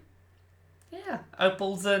 Mm-hmm. Yeah,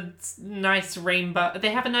 opal's a nice rainbow.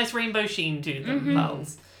 They have a nice rainbow sheen to them,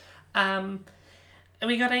 pearls. And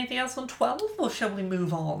we got anything else on 12, or shall we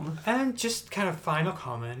move on? And just kind of final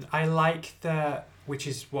comment. I like that, which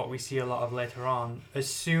is what we see a lot of later on.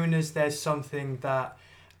 As soon as there's something that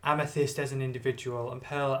Amethyst as an individual and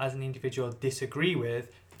Pearl as an individual disagree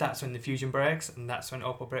with, that's when the fusion breaks, and that's when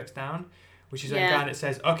Opal breaks down. Which is when Garnet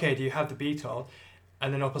says, "Okay, do you have the beetle?"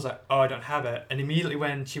 And then Opal's like, "Oh, I don't have it." And immediately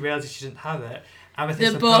when she realizes she doesn't have it,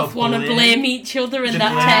 Amethyst They both want to blame each other, and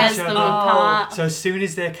that tears them apart. So as soon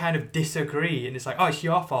as they kind of disagree, and it's like, "Oh, it's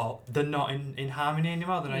your fault," they're not in harmony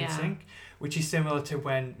anymore, they're not in sync. Which is similar to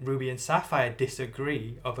when Ruby and Sapphire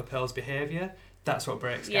disagree over Pearl's behaviour. That's what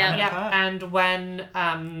breaks Garnet apart. And when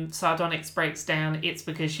Sardonyx breaks down, it's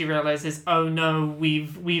because she realizes, oh no,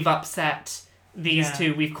 we've upset these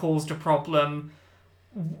two, we've caused a problem.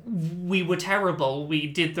 We were terrible. We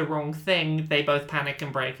did the wrong thing. They both panic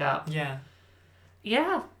and break up.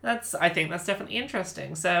 Yeah, I think that's definitely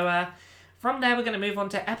interesting. So from there, we're going to move on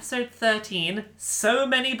to episode 13, So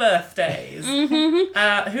Many Birthdays.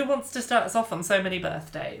 Who wants to start us off on So Many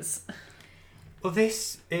Birthdays? Well,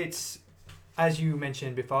 it's as you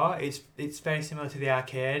mentioned before, it's very similar to the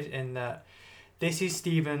arcade in that this is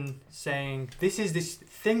Stephen saying, this is this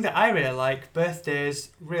thing that I really like, birthdays,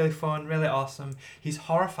 really fun, really awesome. He's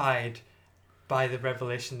horrified by the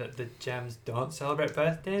revelation that the gems don't celebrate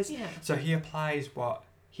birthdays. So he applies what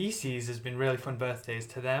he sees as been really fun birthdays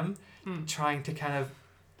to them, trying to kind of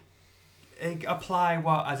apply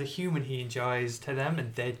what as a human he enjoys to them,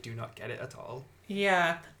 and they do not get it at all.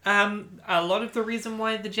 Yeah. A lot of the reason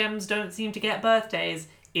why the gems don't seem to get birthdays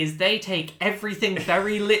is they take everything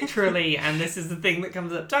very literally, and this is the thing that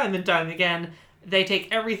comes up time and time again. They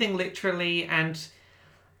take everything literally, and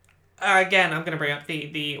again, I'm going to bring up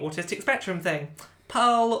the autistic spectrum thing.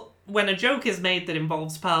 Pearl, when a joke is made that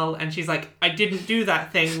involves Pearl, and she's like, I didn't do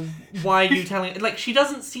that thing, why are you telling... Like, she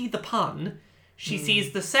doesn't see the pun. She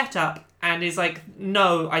sees the setup, and is like,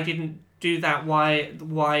 no, I didn't do that, why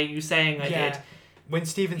are you saying I did? When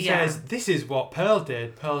Stephen says, this is what Pearl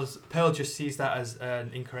did, Pearl just sees that as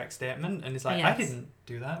an incorrect statement, and is like, I didn't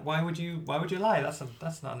do that. Why would you lie?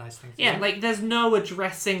 That's not a nice thing to do. Yeah, like, there's no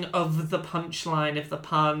addressing of the punchline, of the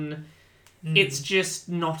pun. It's just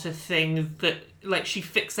not a thing that, like, she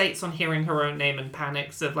fixates on hearing her own name and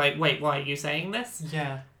panics of, like, wait, why are you saying this?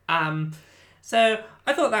 Yeah. So,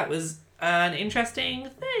 I thought that was an interesting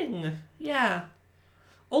thing. Yeah.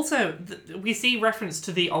 Also, we see reference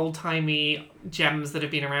to the old-timey gems that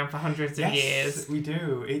have been around for hundreds of years. Yes, we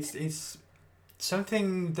do. It's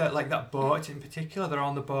something that, like, that boat in particular, they're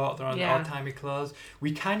on the boat, they're on the old-timey clothes.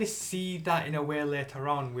 We kind of see that in a way later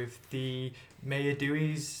on with the Maya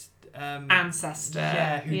Dewey's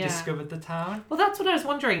ancestor. Who discovered the town. Well, that's what I was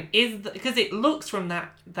wondering. Because it looks from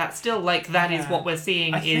that still like that is what we're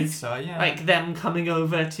seeing. I think so, like them coming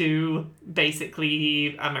over to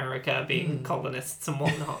basically America, being colonists and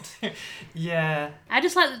whatnot. I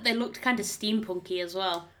just like that they looked kind of steampunky as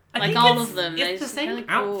well. Like all of them. It's the same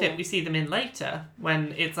outfit we see them in later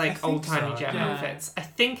when it's like old-timey gem outfits. I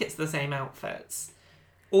think it's the same outfits.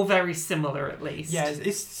 Or very similar at least. Yeah,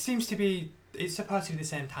 it seems to be... It's supposed to be the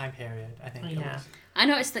same time period, I think. I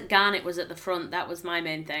noticed that Garnet was at the front. That was my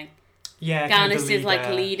main thing. Yeah, Garnet is like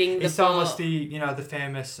leading the It's boat. almost the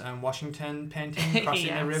famous Washington painting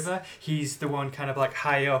crossing the river. He's the one kind of like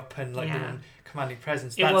high up and like doing commanding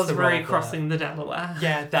presence. It was very crossing the Delaware.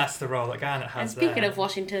 Yeah, that's the role that Garnet has. And speaking of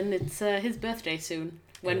Washington, it's his birthday soon.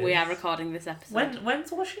 When we are recording this episode.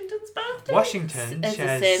 When's Washington's birthday? Washington is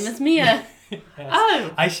the same as Mia. Yes.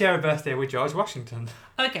 Oh! I share a birthday with George Washington.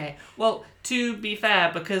 Okay, well, to be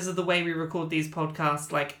fair, because of the way we record these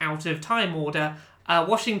podcasts, like, out of time order,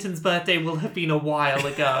 Washington's birthday will have been a while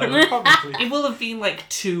ago. Probably. It will have been, like,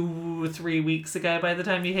 2 or 3 weeks ago by the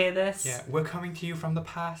time you hear this. Yeah, we're coming to you from the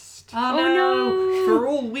past. Oh no! For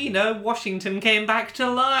all we know, Washington came back to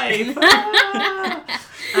life.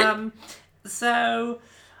 So...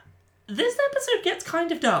 This episode gets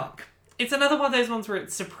kind of dark. It's another one of those ones where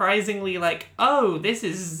it's surprisingly like, oh, this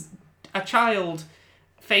is a child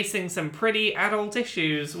facing some pretty adult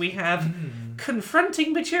issues. We have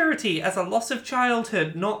confronting maturity as a loss of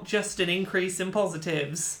childhood, not just an increase in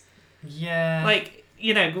positives. Yeah. Like,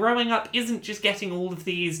 you know, growing up isn't just getting all of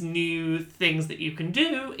these new things that you can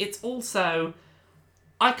do. It's also,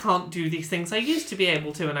 I can't do these things I used to be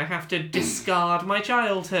able to, and I have to discard my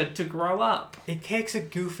childhood to grow up. It takes a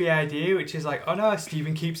goofy idea, which is like, oh no,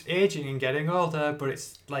 Stephen keeps aging and getting older, but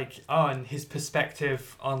it's like, oh, and his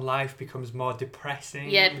perspective on life becomes more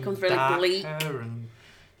depressing. Yeah, it becomes really bleak. And...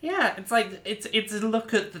 Yeah, it's like it's a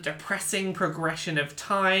look at the depressing progression of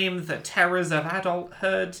time, the terrors of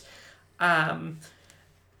adulthood. What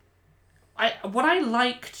I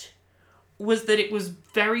liked was that it was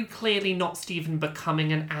very clearly not Stephen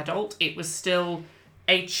becoming an adult. It was still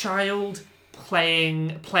a child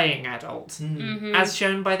playing adult. Mm-hmm. As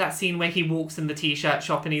shown by that scene where he walks in the t-shirt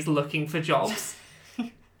shop and he's looking for jobs.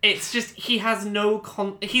 It's just, he has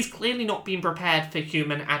he's clearly not been prepared for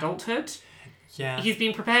human adulthood. Yeah. He's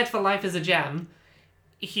been prepared for life as a gem.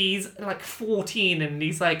 He's like 14 and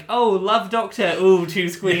he's like, oh, love doctor, ooh, too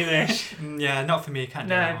squeamish. Yeah, not for me, can't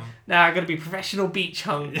do that one. No, I gotta be professional beach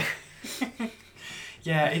hunk.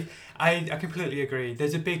 Yeah, I completely agree.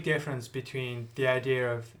 There's a big difference between the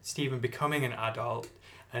idea of Stephen becoming an adult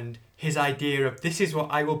and his idea of this is what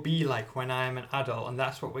I will be like when I am an adult, and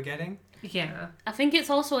that's what we're getting. Yeah. I think it's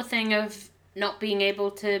also a thing of not being able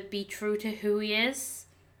to be true to who he is.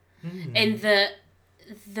 In the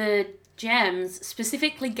gems,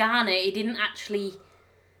 specifically Garnet, he didn't actually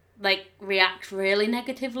react really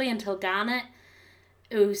negatively until Garnet,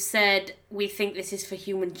 who said, we think this is for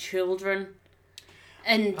human children.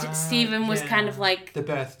 And Stephen was kind of like... The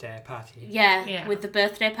birthday party. Yeah, with the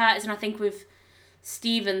birthday parties. And I think with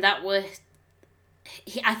Stephen, that was...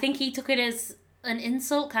 I think he took it as an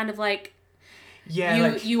insult, kind of like...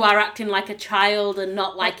 Yeah, you are acting like a child and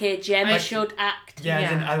not like a gem should act. Yeah,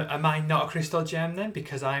 then am I not a crystal gem then?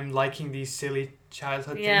 Because I'm liking these silly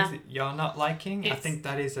childhood things that you're not liking? I think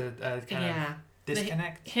that is a kind of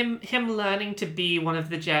disconnect. Him learning to be one of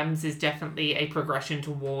the gems is definitely a progression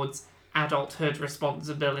towards adulthood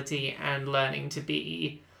responsibility and learning to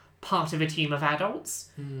be part of a team of adults.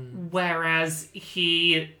 Whereas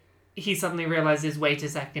he suddenly realises, wait a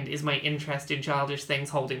second, is my interest in childish things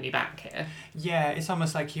holding me back here? Yeah, it's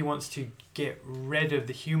almost like he wants to get rid of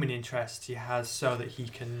the human interests he has so that he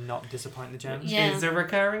can not disappoint the gems. Yeah. Is a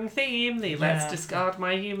recurring theme. Let's discard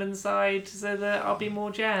my human side so that I'll be more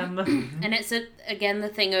gem. And it's, again, the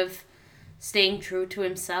thing of staying true to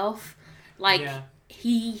himself.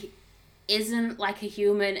 He isn't like a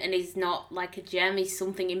human and he's not like a gem. He's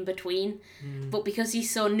something in between. But because he's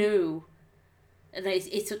so new... And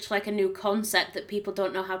it's such like a new concept that people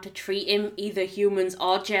don't know how to treat him, either humans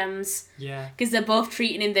or gems. Yeah. Because they're both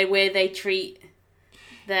treating him the way they treat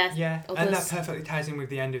their others. And that perfectly ties in with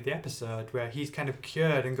the end of the episode where he's kind of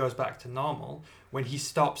cured and goes back to normal when he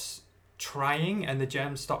stops trying and the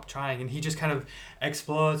gems stop trying and he just kind of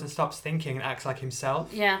explodes and stops thinking and acts like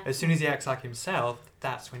himself. Yeah. As soon as he acts like himself,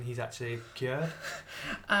 that's when he's actually cured.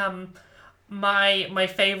 My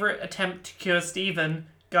favourite attempt to cure Stephen...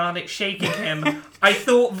 Garnet shaking him. I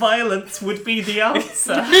thought violence would be the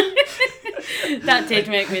answer. That did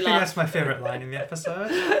make me I think laugh. that's my favourite line in the episode.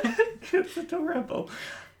 It's adorable.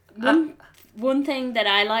 One thing that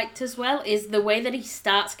I liked as well is the way that he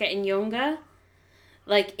starts getting younger.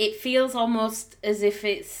 Like, it feels almost as if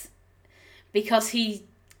it's because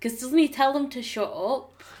doesn't he tell them to shut up?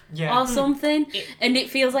 Yeah. Or something, and it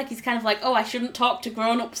feels like he's kind of like, oh, I shouldn't talk to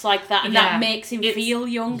grown-ups like that, and that makes him feel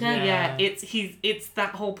younger. Yeah, it's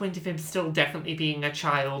that whole point of him still definitely being a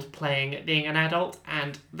child playing at being an adult,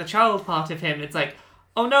 and the child part of him, it's like,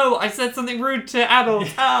 oh no, I said something rude to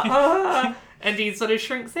adults, and he sort of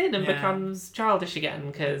shrinks in and becomes childish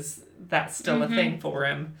again, because that's still a thing for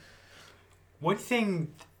him. One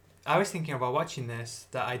thing I was thinking about watching this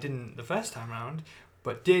that I didn't the first time round,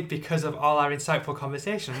 but did because of all our insightful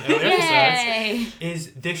conversation in earlier episodes,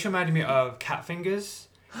 is this reminded me of Cat Fingers.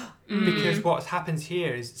 Because what happens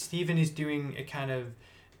here is Stephen is doing a kind of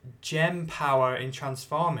gem power in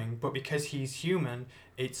transforming, but because he's human,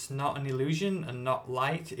 it's not an illusion and not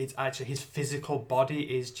light. It's actually his physical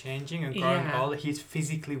body is changing and growing older. He's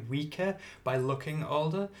physically weaker by looking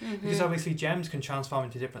older. Because obviously gems can transform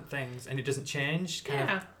into different things and it doesn't change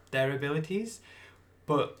of their abilities.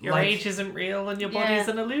 But your age isn't real and your body's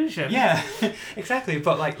an illusion. Yeah, exactly.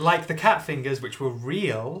 But like the cat fingers, which were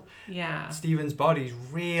real, Stephen's body's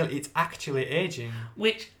real. It's actually aging.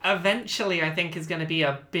 Which eventually I think is going to be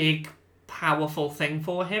a big, powerful thing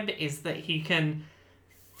for him, is that he can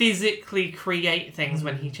physically create things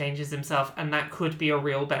when he changes himself, and that could be a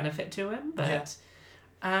real benefit to him. But,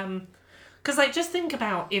 because just think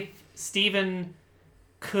about if Stephen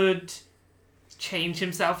could change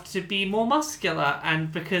himself to be more muscular,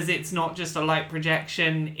 and because it's not just a light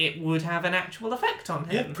projection, it would have an actual effect on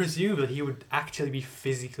him. Yeah, presumably he would actually be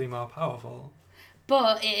physically more powerful.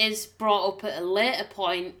 But it is brought up at a later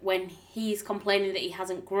point when he's complaining that he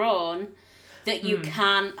hasn't grown, that you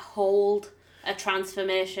can't hold a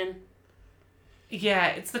transformation. Yeah,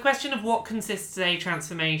 it's the question of what consists a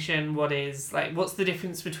transformation, what's the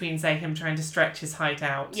difference between, say, him trying to stretch his height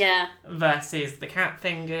out versus the cat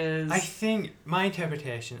fingers. I think my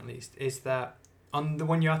interpretation, at least, is that on the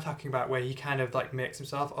one you're talking about where he kind of like makes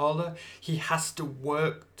himself older, he has to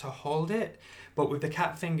work to hold it. But with the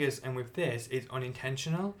cat fingers and with this, it's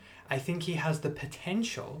unintentional. I think he has the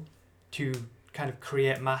potential to kind of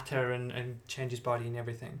create matter and change his body and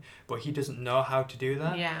everything, but he doesn't know how to do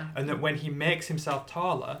that. Yeah. And that when he makes himself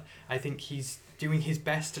taller, I think he's doing his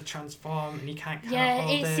best to transform and he can't hold it. Yeah,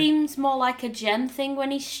 it seems more like a gem thing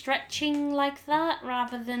when he's stretching like that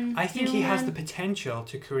rather than I think he has the potential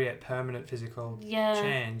to create permanent physical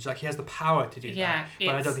change. Like, he has the power to do that,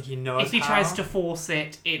 but I don't think he knows if he how. tries to force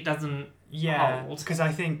it, it doesn't hold. Because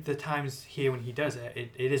I think the times here when he does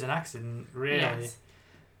it, it is an accident, really. Yes.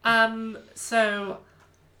 What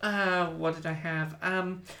did I have?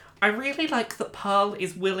 I really like that Pearl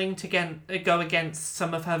is willing to go against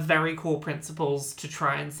some of her very core principles to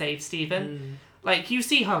try and save Stephen. Like, you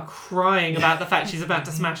see her crying about the fact she's about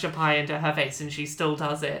to smash a pie into her face and she still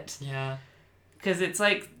does it. Yeah. Because it's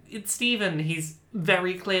like, it's Stephen, he's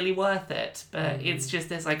very clearly worth it, but it's just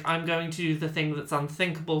this, like, I'm going to do the thing that's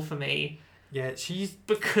unthinkable for me. Yeah, she's...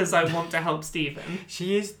 Because I want to help Stephen.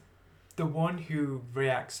 She is the one who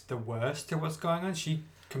reacts the worst to what's going on. She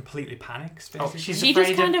completely panics, basically. She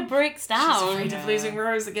just kind of breaks down. She's afraid of losing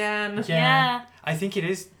Rose again. Yeah. I think it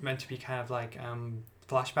is meant to be kind of like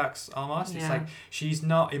flashbacks almost. It's like she's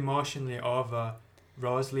not emotionally over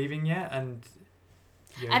Rose leaving yet, and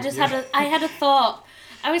I had a thought.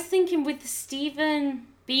 I was thinking with Stephen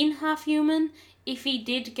being half human, if he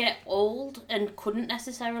did get old and couldn't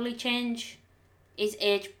necessarily change his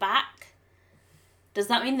age back, does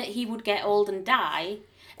that mean that he would get old and die?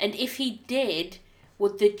 And if he did,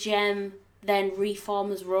 would the gem then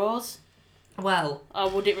reform as Rose? Well, or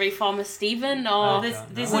would it reform as Stephen? Or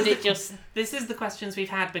would it just... This is the questions we've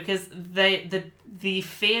had, because the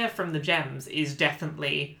fear from the gems is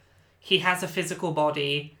definitely he has a physical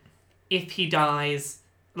body. If he dies,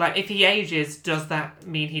 like, if he ages, does that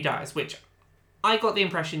mean he dies? Which I got the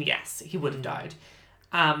impression, yes, he would have died.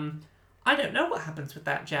 I don't know what happens with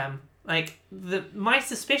that gem. Like, my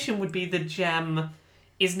suspicion would be the gem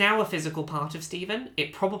is now a physical part of Stephen.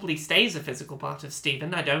 It probably stays a physical part of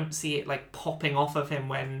Stephen. I don't see it, like, popping off of him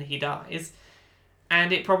when he dies.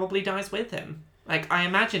 And it probably dies with him. Like, I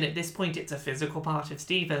imagine at this point it's a physical part of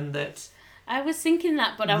Stephen that... I was thinking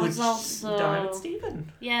that, but I was also... die with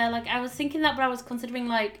Stephen. Yeah, like, I was thinking that, but I was considering,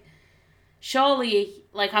 like, surely,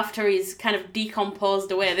 like, after he's kind of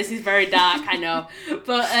decomposed away, this is very dark, I know,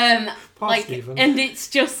 but, like, Stephen. And it's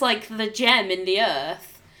just, like, the gem in the earth.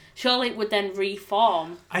 Surely it would then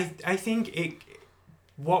reform. I think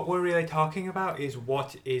what we're really talking about is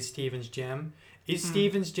what is Stephen's gem. Is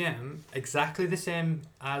Stephen's gem exactly the same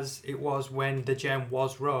as it was when the gem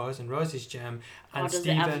was Rose and Rose's gem? And or does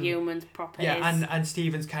it have humans properties? Yeah, and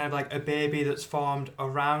Stephen's kind of like a baby that's formed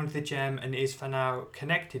around the gem and is for now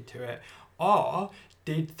connected to it. Or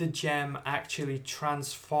did the gem actually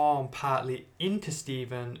transform partly into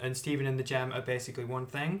Stephen, and Stephen and the gem are basically one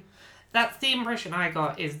thing? That's the impression I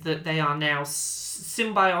got, is that they are now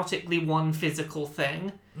symbiotically one physical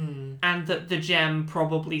thing, and that the gem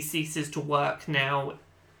probably ceases to work now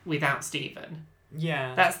without Stephen.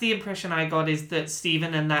 Yeah. That's the impression I got, is that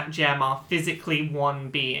Stephen and that gem are physically one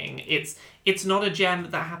being. It's not a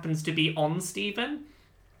gem that happens to be on Stephen.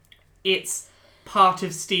 It's part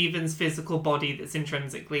of Stephen's physical body that's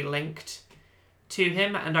intrinsically linked to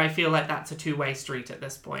him, and I feel like that's a two-way street at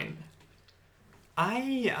this point.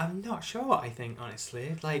 I am not sure, I think,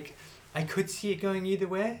 honestly. Like, I could see it going either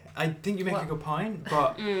way. I think you make a good point,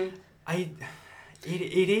 but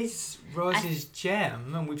it is Rose's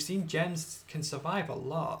gem, and we've seen gems can survive a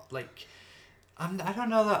lot. Like, I don't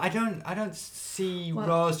know that I don't see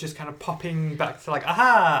Rose just kind of popping back to, like,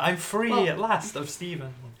 aha, I'm free at last of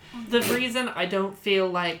Stephen. The reason I don't feel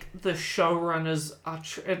like the showrunners are...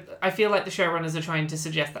 I feel like the showrunners are trying to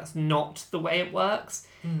suggest that's not the way it works,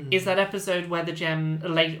 is that episode where the gem...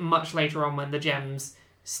 much later on when the gems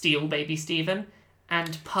steal baby Stephen,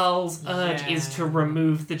 and Pearl's urge is to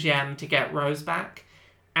remove the gem to get Rose back.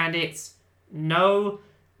 And it's, no,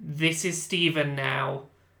 this is Stephen now.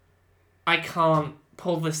 I can't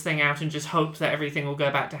pull this thing out and just hope that everything will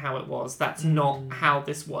go back to how it was. That's not how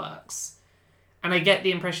this works. And I get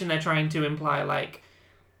the impression they're trying to imply, like,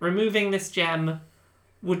 removing this gem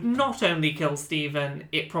would not only kill Stephen,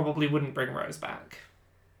 it probably wouldn't bring Rose back.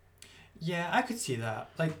 Yeah, I could see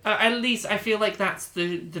that. Like, At least I feel like that's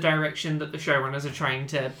the direction that the showrunners are trying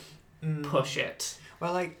to push it.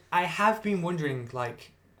 Well, like, I have been wondering,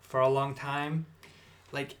 like, for a long time,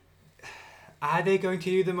 like, are they going to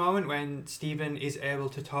do the moment when Stephen is able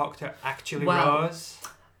to talk to actually Rose?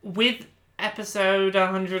 With episode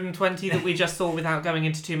 120 that we just saw, without going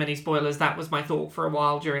into too many spoilers, that was my thought for a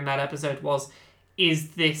while during that episode was,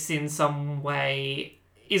 is this in some way...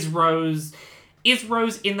 Is Rose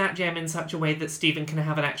in that gem in such a way that Stephen can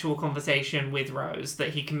have an actual conversation with Rose, that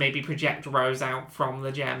he can maybe project Rose out from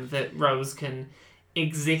the gem, that Rose can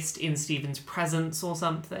exist in Stephen's presence or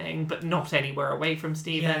something, but not anywhere away from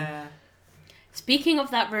Stephen? Yeah. Speaking of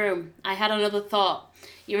that room, I had another thought.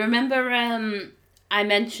 You remember I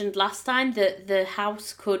mentioned last time that the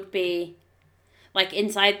house could be, like,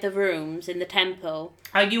 inside the rooms in the temple.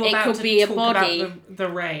 Are you about could to be a talk body. about the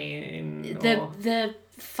rain? The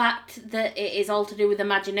fact that it is all to do with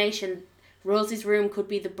imagination, Rose's room could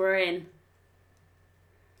be the brain.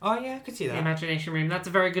 Oh, yeah, I could see The that. imagination room. That's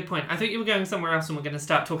a very good point. I thought you were going somewhere else and we're going to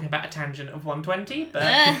start talking about a tangent of 120,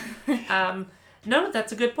 but no,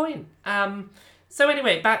 that's a good point. So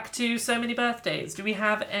anyway, back to So Many Birthdays. Do we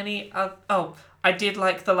have any... oh, I did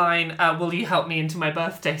like the line, will you help me into my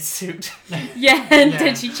birthday suit? Yeah, and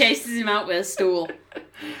then she chases him out with a stool.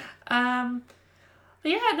 But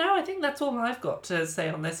yeah, no, I think that's all I've got to say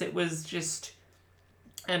on this. It was just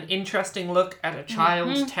an interesting look at a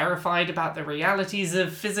child terrified about the realities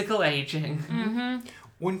of physical aging. Mm-hmm.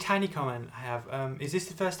 One tiny comment I have. Is this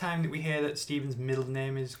the first time that we hear that Stephen's middle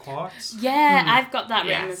name is Quartz? Yeah, I've got that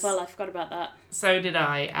written Yes. as well. I forgot about that. So did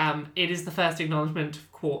I. It is the first acknowledgement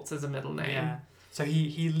of Quartz as a middle name. Yeah. So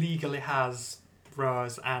he legally has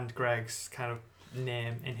Rose and Greg's kind of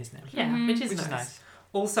name in his name. Yeah, which is nice.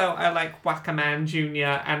 Also, I like Whack-A-Man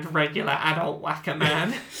Jr. and regular adult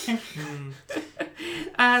Whack-A-Man.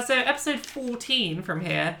 So episode 14 from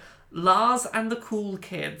here, Lars and the Cool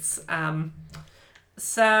Kids.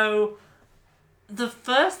 So the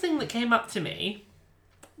first thing that came up to me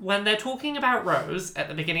when they're talking about Rose at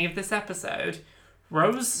the beginning of this episode,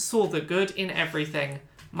 Rose saw the good in everything.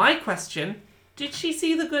 My question, did she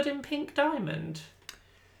see the good in Pink Diamond?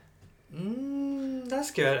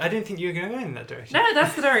 That's good. I didn't think you were going to go in that direction. No,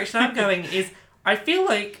 that's the direction I'm going. Is I feel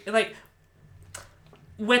like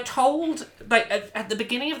we're told, like, at the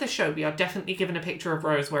beginning of the show, we are definitely given a picture of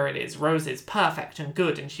Rose where it is. Rose is perfect and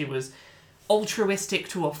good, and she was altruistic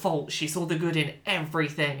to a fault. She saw the good in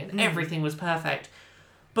everything, and everything was perfect.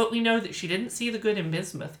 But we know that she didn't see the good in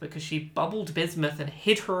Bismuth, because she bubbled Bismuth and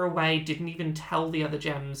hid her away, didn't even tell the other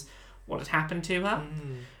gems what had happened to her.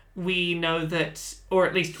 We know that, or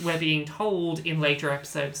at least we're being told in later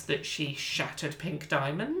episodes, that she shattered Pink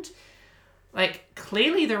Diamond. Like,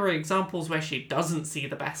 clearly there are examples where she doesn't see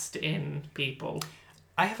the best in people.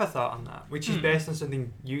 I have a thought on that, which is based on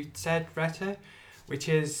something you said, Retta, which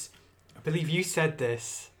is, I believe you said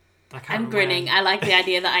this. I'm grinning. I like the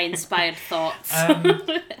idea that I inspired thoughts.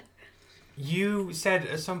 You said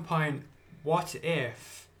at some point, what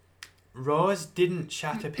if Rose didn't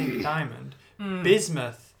shatter Pink Diamond,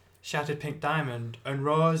 Bismuth shattered Pink Diamond, and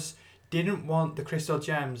Rose didn't want the crystal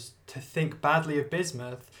gems to think badly of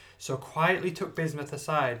Bismuth, so quietly took Bismuth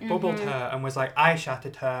aside, bubbled her, and was like, I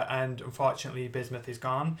shattered her, and unfortunately Bismuth is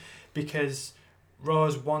gone, because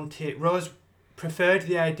Rose preferred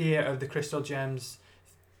the idea of the crystal gems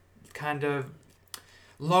kind of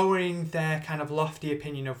lowering their kind of lofty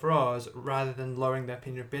opinion of Rose rather than lowering their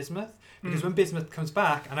opinion of Bismuth. Because when Bismuth comes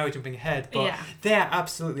back, I know we're jumping ahead, but they're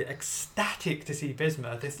absolutely ecstatic to see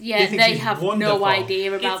Bismuth. They have wonderful. no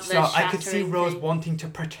idea about the So I could see shattering Rose thing. wanting to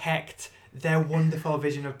protect their wonderful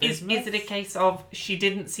vision of Bismuth. Is it a case of she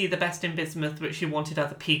didn't see the best in Bismuth, but she wanted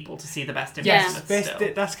other people to see the best in Yeah. Bismuth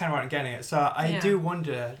still? That's kind of what I'm getting at. So I do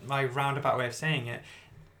wonder, my roundabout way of saying it,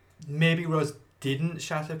 maybe Rose didn't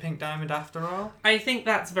shatter Pink Diamond after all? I think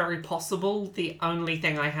that's very possible. The only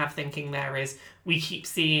thing I have thinking there is we keep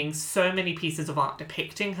seeing so many pieces of art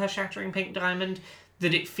depicting her shattering Pink Diamond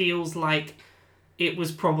that it feels like it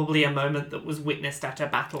was probably a moment that was witnessed at a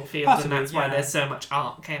battlefield, Possibly, and that's why yeah. there's so much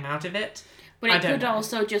art came out of it. But I it don't could know.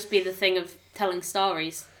 also just be the thing of telling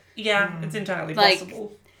stories. Yeah, it's entirely Like-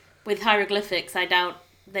 possible. With hieroglyphics, I doubt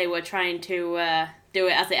they were trying to do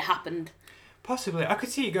it as it happened. Possibly. I could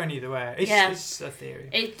see it going either way. It's Yeah. just a theory.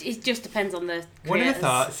 It just depends on the creators. One of the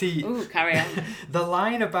thoughts, see, Ooh, carry on. the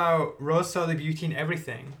line about Rose saw the beauty in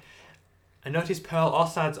everything, I noticed Pearl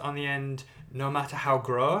also adds on the end, no matter how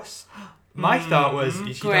gross. My thought was,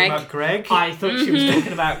 is she Greg. talking about Greg? I thought she was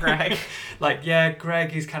talking about Greg. Like, yeah,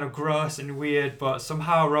 Greg is kind of gross and weird, but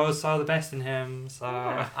somehow Rose saw the best in him, so...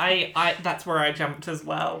 I that's where I jumped as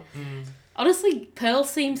well. Honestly, Pearl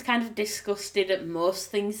seems kind of disgusted at most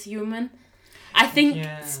things human. I think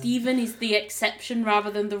Stephen is the exception rather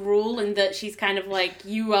than the rule, in that she's kind of like,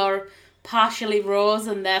 you are partially Rose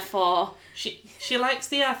and therefore... She likes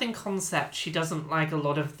the Earth in concept. She doesn't like a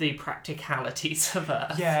lot of the practicalities of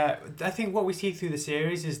Earth. Yeah, I think what we see through the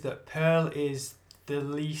series is that Pearl is the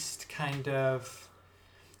least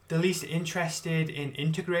interested in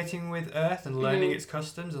integrating with Earth and learning its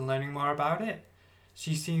customs and learning more about it.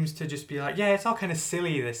 She seems to just be like, yeah, it's all kind of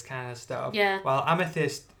silly, this kind of stuff. Yeah. While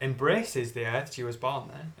Amethyst embraces the Earth, she was born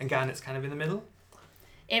there, and Garnet's kind of in the middle.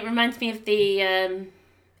 It reminds me of the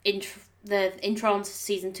intro on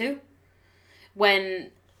season 2,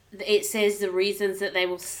 when it says the reasons that they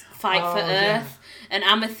will fight for Earth, and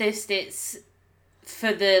Amethyst, it's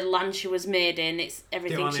for the land she was made in. It's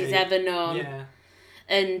everything she's ever known. Yeah.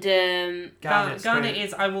 And Garnet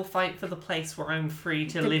is, I will fight for the place where I'm free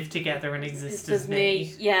to live together and exist as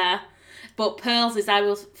me. Yeah. But Pearl's is, I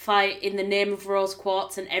will fight in the name of Rose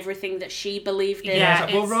Quartz and everything that she believed in. Yeah,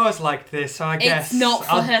 well, Rose liked this, so I guess... It's not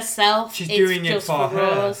for herself. She's doing it for her.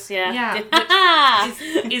 Rose, yeah.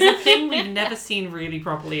 Which is a thing we've never seen really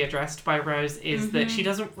properly addressed by Rose, is that she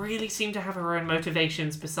doesn't really seem to have her own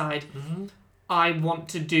motivations beside... I want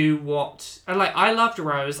to do what... I loved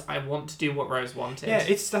Rose. I want to do what Rose wanted. Yeah,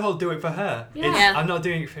 it's the whole do it for her. Yeah. I'm not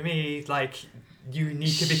doing it for me. Like, you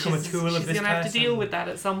need to become a tool of this person. She's going to have to deal with that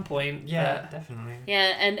at some point. Yeah, definitely.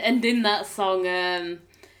 Yeah, and in that song,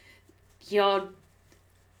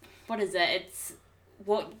 what is it? It's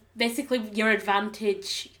basically your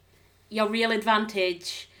advantage, your real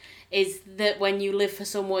advantage is that when you live for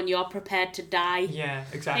someone, you're prepared to die. Yeah,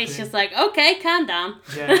 exactly. It's just like, okay, calm down.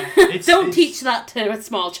 Yeah. Don't teach that to a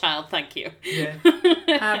small child, thank you.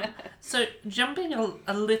 Yeah. So, jumping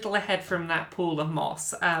a little ahead from that pool of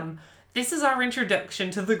moss, this is our introduction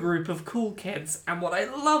to the group of cool kids, and what I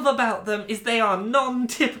love about them is they are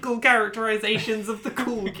non-typical characterizations of the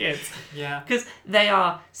cool kids. Yeah. Because they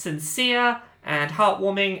are sincere, and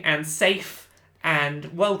heartwarming, and safe,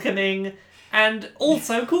 and welcoming, and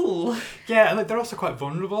also cool. Yeah, and they're also quite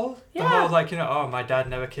vulnerable. Yeah. The whole, oh, my dad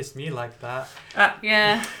never kissed me like that.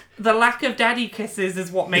 Yeah. The lack of daddy kisses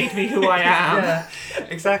is what made me who I am. Yeah,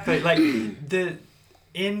 exactly.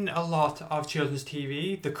 In a lot of children's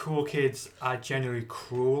TV, the cool kids are generally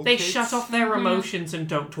cruel They kids. shut off their emotions and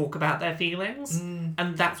don't talk about their feelings,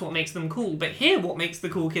 and that's what makes them cool. But here, what makes the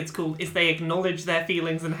cool kids cool is they acknowledge their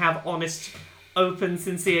feelings and have honest, open,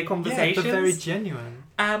 sincere conversations. Yeah, they're very genuine.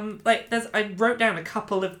 I wrote down a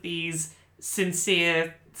couple of these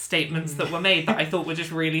sincere statements that were made that I thought were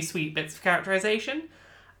just really sweet bits of characterization.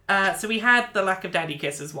 So we had the lack of daddy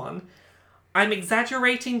kisses one. I'm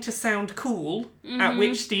exaggerating to sound cool, at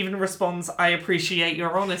which Stephen responds, I appreciate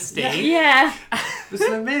your honesty. Yeah. It's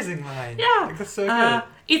an amazing line. Yeah. That's so good.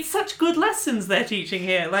 It's such good lessons they're teaching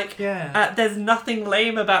here. There's nothing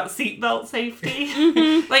lame about seatbelt safety.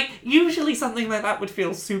 Usually something like that would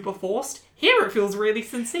feel super forced. Here it feels really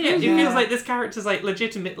sincere. It feels like this character's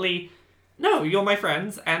legitimately, no, you're my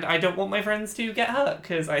friends, and I don't want my friends to get hurt,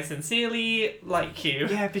 because I sincerely like you.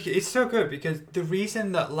 Yeah, because it's so good, because the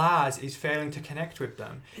reason that Lars is failing to connect with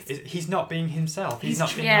them is he's not being himself. He's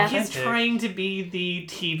not being authentic. He's trying to be the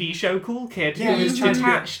TV show cool kid who he's is trying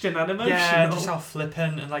detached and unemotional. Yeah, just all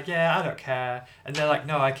flippant and I don't care. And they're like,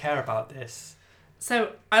 no, I care about this.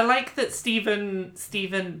 So I like that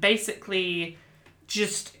Stephen basically...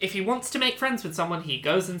 just, if he wants to make friends with someone, he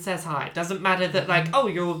goes and says hi. It doesn't matter that,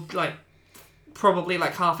 you're, probably,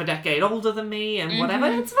 half a decade older than me and whatever.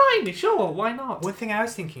 It's fine, sure, why not? One thing I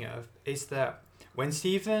was thinking of is that when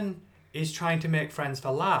Stephen is trying to make friends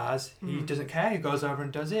for Lars, he doesn't care, he goes over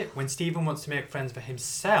and does it. When Stephen wants to make friends for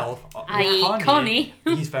himself, Connie,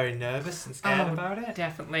 he's very nervous and scared about it.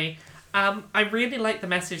 Definitely. I really like the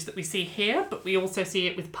message that we see here, but we also see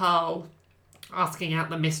it with Pearl asking out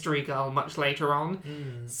the mystery girl much later on.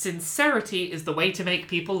 Sincerity is the way to make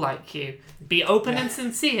people like you. Be open and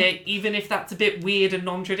sincere, even if that's a bit weird and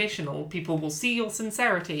non-traditional. People will see your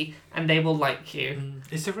sincerity and they will like you.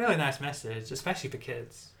 It's a really nice message, especially for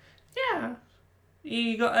kids. Yeah.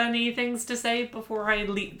 You got any things to say before I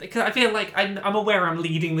lead? Because I feel like I'm aware I'm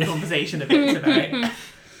leading the conversation a bit today.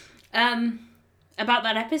 About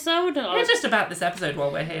that episode? Or... Yeah, just about this episode while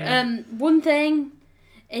we're here. One thing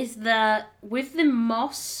is that with the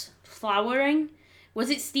moss flowering, was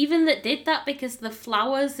it Stephen that did that because the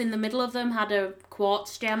flowers in the middle of them had a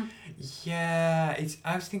quartz gem? Yeah,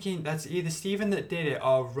 I was thinking that's either Stephen that did it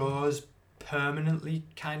or Rose permanently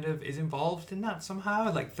kind of is involved in that somehow,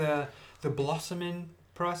 the blossoming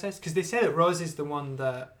process. Because they say that Rose is the one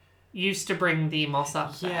that used to bring the moss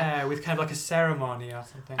up there. Yeah, with kind of like a ceremony or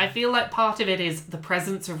something. I feel like part of it is the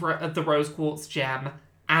presence of the rose quartz gem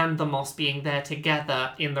and the moss being there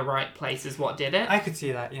together in the right place is what did it. I could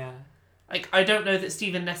see that, yeah. Like, I don't know that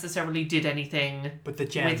Stephen necessarily did anything But the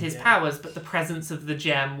gem, with his powers, but the presence of the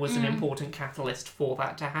gem was an important catalyst for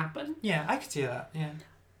that to happen. Yeah, I could see that, yeah.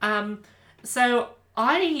 So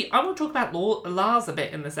I want to talk about Lars a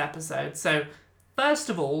bit in this episode. So first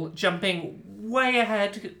of all, jumping way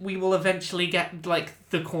ahead, we will eventually get like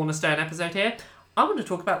the cornerstone episode here. I want to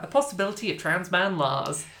talk about the possibility of trans man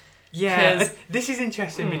Lars. Yeah, this is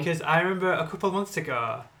interesting because I remember a couple of months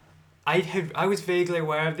ago, I was vaguely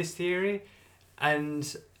aware of this theory,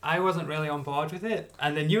 and I wasn't really on board with it.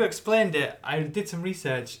 And then you explained it. I did some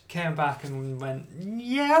research, came back, and went,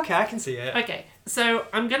 yeah, okay, I can see it. Okay, so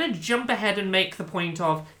I'm going to jump ahead and make the point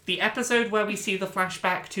of the episode where we see the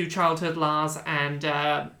flashback to childhood Lars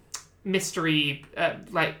and mystery,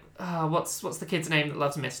 what's the kid's name that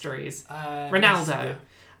loves mysteries? Ronaldo.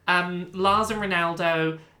 Yeah. Lars and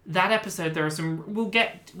Ronaldo. That episode, there are some.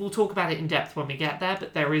 We'll talk about it in depth when we get there,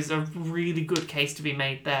 but there is a really good case to be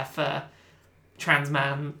made there for trans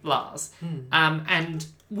man Lars. And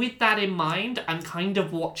with that in mind, I'm kind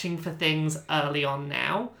of watching for things early on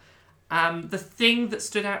now. The thing that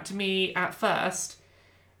stood out to me at first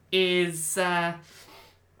is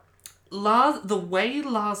Lars. The way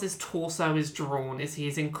Lars's torso is drawn is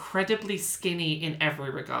he's incredibly skinny in every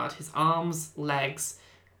regard. His arms, legs,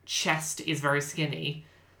 chest is very skinny.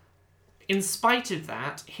 In spite of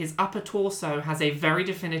that, his upper torso has a very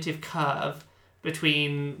definitive curve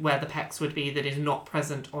between where the pecs would be that is not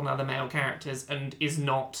present on other male characters and is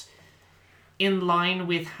not in line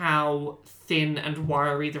with how thin and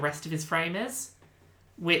wiry the rest of his frame is,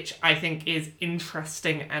 which I think is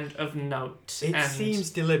interesting and of note. It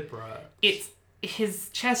seems deliberate. His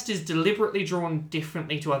chest is deliberately drawn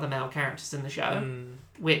differently to other male characters in the show,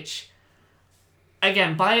 which,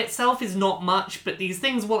 again, by itself is not much, but these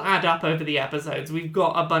things will add up over the episodes. We've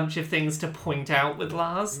got a bunch of things to point out with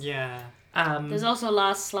Lars. Yeah. There's also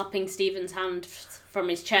Lars slapping Stephen's hand from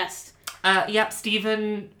his chest.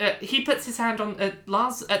 Stephen, he puts his hand on...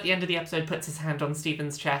 Lars, at the end of the episode, puts his hand on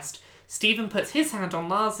Stephen's chest. Stephen puts his hand on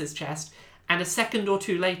Lars's chest, and a second or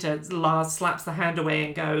two later, Lars slaps the hand away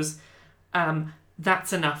and goes,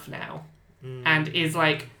 that's enough now. And is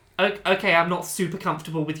like, okay, I'm not super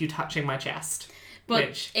comfortable with you touching my chest.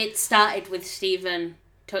 But it started with Stephen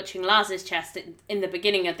touching Lars's chest in the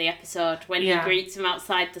beginning of the episode when he greets him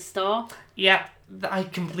outside the store. Yeah, I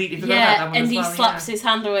completely forgot about that one and as well. He slaps his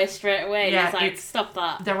hand away straight away. Yeah, he's like, stop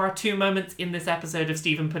that. There are two moments in this episode of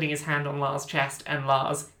Stephen putting his hand on Lars' chest and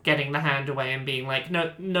Lars getting the hand away and being like,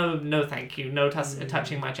 no, thank you, no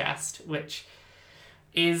touching my chest, which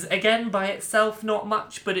is, again, by itself not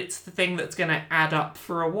much, but it's the thing that's going to add up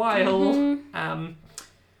for a while.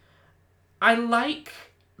 I like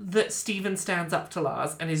that Stephen stands up to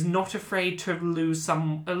Lars and is not afraid to lose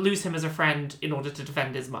him as a friend in order to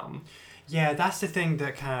defend his mum. Yeah, that's the thing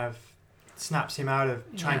that kind of snaps him out of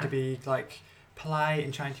trying to be like polite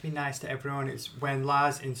and trying to be nice to everyone. It's when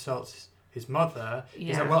Lars insults his mother.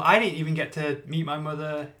 He's like, well, I didn't even get to meet my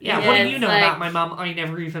mother. Yeah, what do you know about my mum? I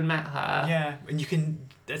never even met her. Yeah, and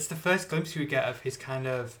that's the first glimpse we get of his kind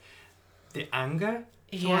of the anger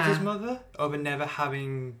towards his mother over never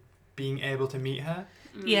being able to meet her.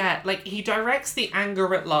 Yeah, like, he directs the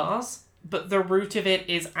anger at Lars, but the root of it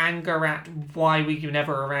is anger at why were you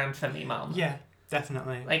never around for me, Mum? Yeah,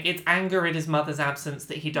 definitely. Like, it's anger at his mother's absence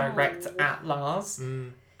that he directs at Lars.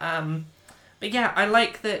 But yeah, I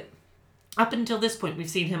like that up until this point we've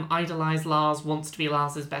seen him idolise Lars, wants to be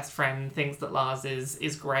Lars's best friend, thinks that Lars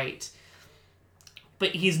is great. But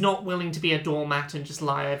he's not willing to be a doormat and just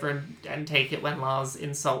lie over and take it when Lars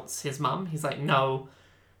insults his mum. He's like, no,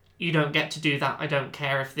 you don't get to do that. I don't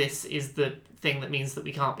care if this is the thing that means that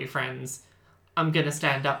we can't be friends. I'm going to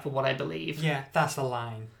stand up for what I believe. Yeah, that's the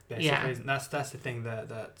line, basically. Yeah. That's the thing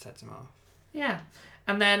that sets him off. Yeah.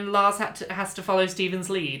 And then Lars has to follow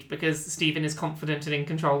Stephen's lead because Stephen is confident and in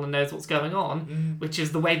control and knows what's going on, which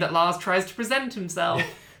is the way that Lars tries to present himself.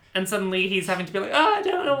 And suddenly he's having to be like, I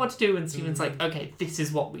don't know what to do. And Stephen's like, okay, this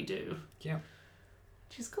is what we do. Yeah.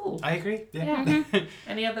 Which is cool. I agree. Yeah.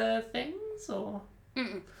 Any other things? Or...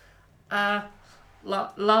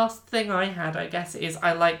 last thing I had, I guess, is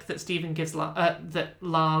I like that Stephen gives that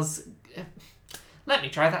Lars... let me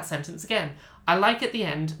try that sentence again. I like at the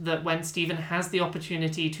end that when Stephen has the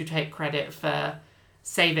opportunity to take credit for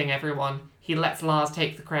saving everyone, he lets Lars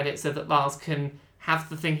take the credit so that Lars can have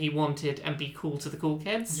the thing he wanted and be cool to the cool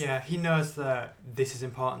kids. Yeah, he knows that this is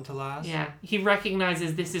important to Lars. Yeah, he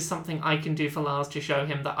recognises this is something I can do for Lars to show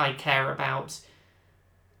him that I care about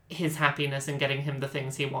his happiness and getting him the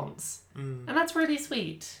things he wants. And that's really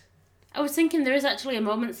sweet. I was thinking there is actually a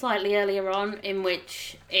moment slightly earlier on in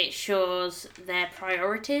which it shows their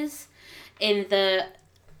priorities. In the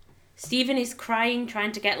Stephen is crying,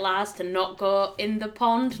 trying to get Lars to not go in the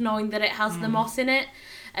pond, knowing that it has the moss in it.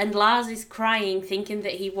 And Lars is crying, thinking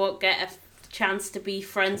that he won't get a chance to be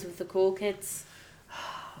friends with the cool kids.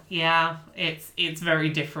 Yeah, it's very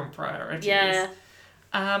different priorities. Yeah.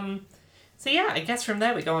 So yeah, I guess from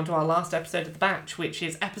there we go on to our last episode of the batch, which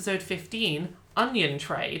is episode 15, Onion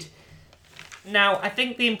Trade. Now, I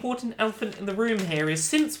think the important elephant in the room here is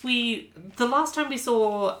the last time we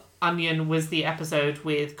saw Onion was the episode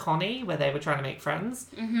with Connie, where they were trying to make friends.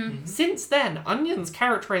 Since then, Onion's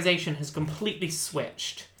characterization has completely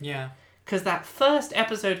switched. Yeah. Because that first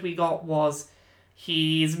episode we got was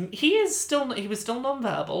he was still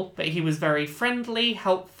nonverbal, but he was very friendly,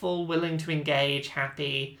 helpful, willing to engage,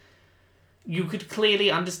 happy. You could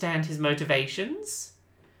clearly understand his motivations.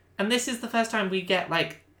 And this is the first time we get,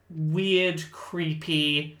 like, weird,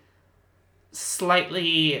 creepy,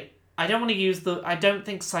 slightly... I don't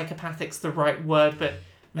think psychopathic's the right word, but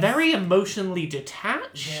very emotionally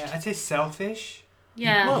detached. Yeah, I'd say selfish.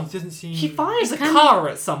 Yeah. Well, he doesn't seem... He fires a car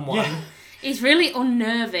at someone. Yeah. He's really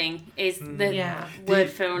unnerving, is the word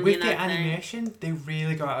for onion. With the animation, they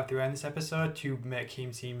really go out of their way in this episode to make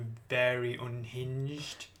him seem very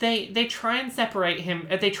unhinged. They try and separate him.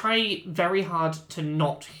 They try very hard to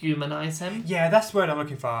not humanize him. Yeah, that's the word I'm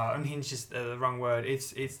looking for. Unhinged is the wrong word.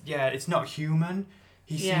 It's not human.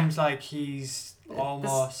 He seems like he's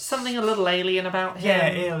almost... There's something a little alien about him. Yeah,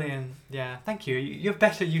 alien. Yeah, thank you. You have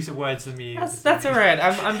better use of words than me. That's all right.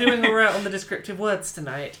 I'm doing all right on the descriptive words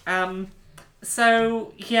tonight.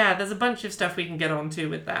 So, yeah, there's a bunch of stuff we can get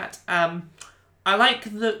onto with that. I like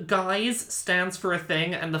that GUYS stands for a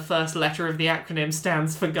thing, and the first letter of the acronym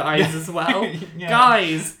stands for guys as well. Yeah.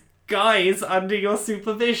 Guys under your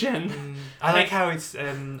supervision. I like how it's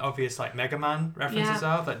obvious, like, Mega Man references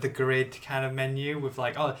are, like the grid kind of menu with,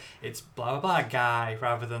 like, oh, it's blah, blah, blah, guy,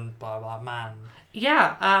 rather than blah, blah, man.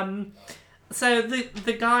 Yeah, so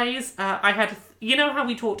the guys, I had... You know how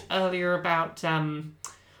we talked earlier about...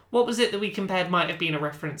 what was it that we compared might have been a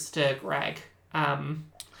reference to Greg?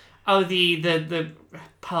 The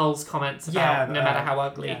Pearl's comments about no matter how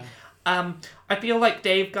ugly. Yeah. I feel like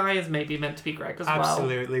Dave Guy is maybe meant to be Greg as well.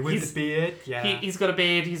 Absolutely, with the beard, yeah. He's got a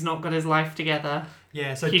beard, he's not got his life together.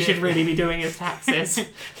 Yeah, so he should really be doing his taxes.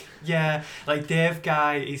 Yeah, like Dave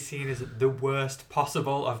Guy is seen as the worst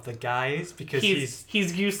possible of the guys because he's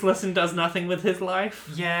useless and does nothing with his life.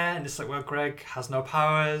 Yeah, and it's like, well, Greg has no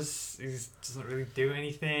powers, he doesn't really do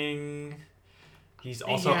anything. He's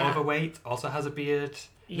also overweight, also has a beard.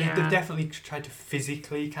 Yeah. They've definitely tried to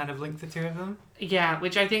physically kind of link the two of them. Yeah,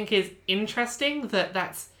 which I think is interesting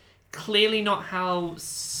that's clearly not how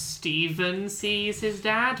Stephen sees his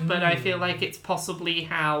dad, but I feel like it's possibly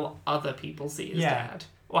how other people see his dad.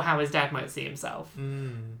 Or how his dad might see himself.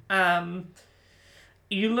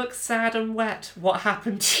 You look sad and wet. What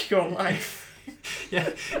happened to your life?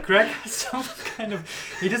 Yeah, Greg has some kind of...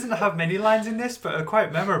 He doesn't have many lines in this, but are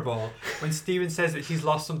quite memorable. When Stephen says that he's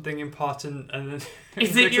lost something important and then...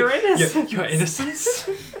 Is it your innocence? Your innocence?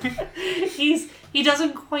 He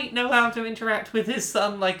doesn't quite know how to interact with his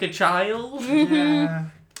son like a child. Yeah.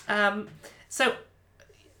 So...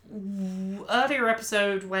 Earlier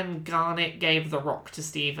episode when Garnet gave the rock to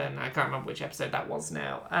Stephen, I can't remember which episode that was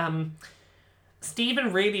now,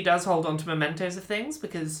 Stephen really does hold on to mementos of things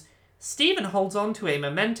because Stephen holds on to a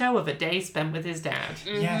memento of a day spent with his dad.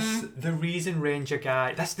 Yes, the reason Ranger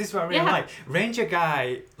Guy... This is what I really like. Ranger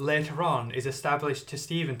Guy, later on, is established to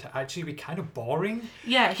Stephen to actually be kind of boring.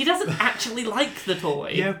 Yeah, he doesn't actually like the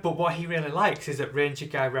toy. Yeah, but what he really likes is that Ranger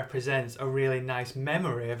Guy represents a really nice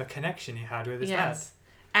memory of a connection he had with his dad.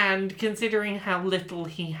 And considering how little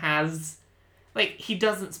he has... Like, he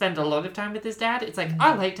doesn't spend a lot of time with his dad. It's like,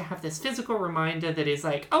 I like to have this physical reminder that is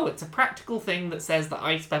like, oh, it's a practical thing that says that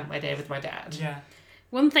I spent my day with my dad. Yeah.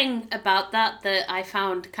 One thing about that I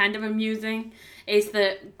found kind of amusing is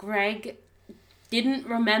that Greg didn't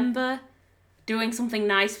remember doing something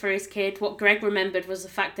nice for his kid. What Greg remembered was the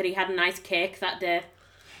fact that he had a nice cake that day.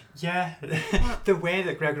 Yeah, the way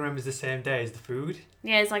that Greg remembers the same day is the food.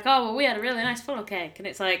 Yeah, it's like, oh, well, we had a really nice funnel cake. And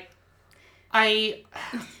it's like...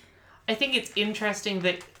 I think it's interesting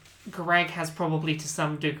that Greg has probably to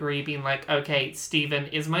some degree been like, okay, Stephen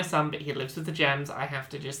is my son, but he lives with the gems. I have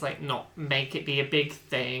to just, like, not make it be a big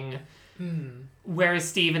thing. Whereas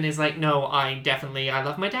Stephen is like, no, I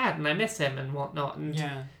love my dad and I miss him and whatnot. And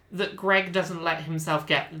that Greg doesn't let himself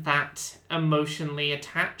get that emotionally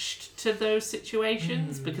attached to those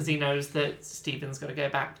situations because he knows that Stephen's got to go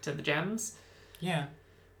back to the gems. Yeah.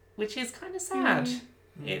 which is kind of sad.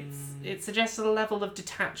 It suggests a level of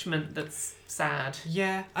detachment that's sad.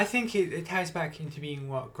 Yeah, I think it ties back into being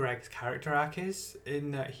what Greg's character arc is,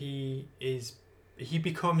 in that he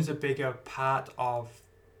becomes a bigger part of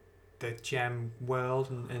the gem world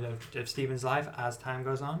and of Stephen's life as time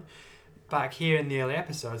goes on. Back here in the early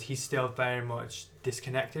episodes, he's still very much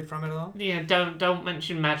disconnected from it all. Yeah, don't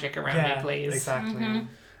mention magic around me, please. Exactly.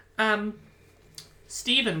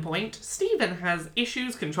 Stephen point. Stephen has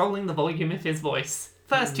issues controlling the volume of his voice.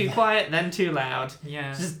 First too quiet, then too loud.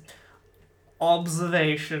 Yeah. Just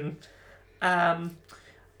observation.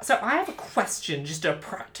 So I have a question, just a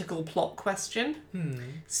practical plot question.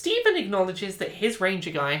 Stephen acknowledges that his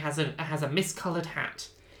ranger guy has a miscoloured hat.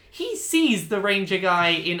 He sees the ranger guy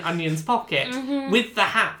in Onion's pocket with the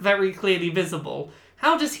hat very clearly visible.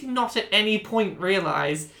 How does he not at any point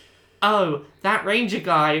realise, oh, that ranger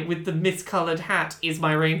guy with the miscoloured hat is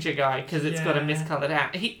my ranger guy because it's got a miscoloured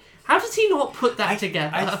hat? How does he not put that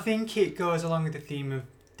together? I think it goes along with the theme of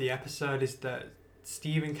the episode is that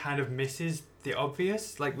Stephen kind of misses the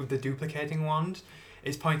obvious, like with the duplicating wand.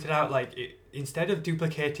 It's pointed out, like, instead of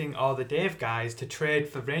duplicating all the Dave guys to trade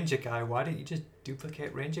for Ranger Guy, why don't you just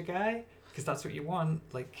duplicate Ranger Guy? Because that's what you want.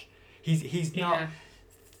 Like, he's not...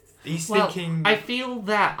 He's thinking... I feel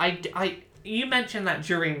that... You mentioned that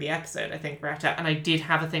during the episode, I think, Retta, and I did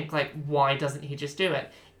have a think, like, why doesn't he just do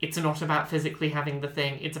it? It's not about physically having the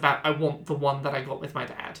thing. It's about, I want the one that I got with my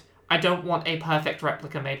dad. I don't want a perfect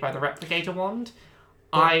replica made by the replicator wand.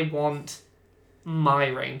 I want my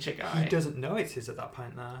ranger guy. He doesn't know it's his at that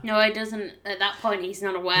point, though. No, he doesn't. At that point, he's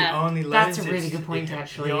not aware. He only learns That's a really good point,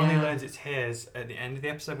 actually. He only learns it's his at the end of the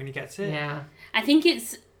episode when he gets it. Yeah. I think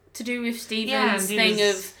it's to do with Stephen's thing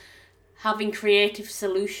of having creative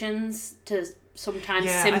solutions to sometimes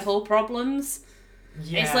simple problems.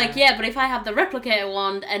 Yeah. It's like, but if I have the replicator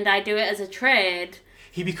wand and I do it as a trade...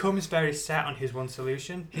 He becomes very set on his one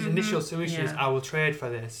solution. His initial solution is, I will trade for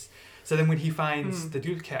this. So then when he finds the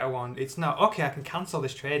duplicator wand, it's not, okay, I can cancel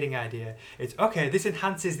this trading idea. It's, okay, this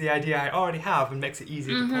enhances the idea I already have and makes it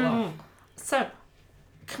easier to pull off. So,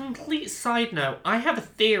 complete side note, I have a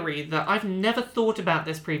theory that I've never thought about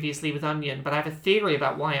this previously with Onion, but I have a theory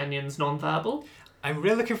about why Onion's non-verbal. I'm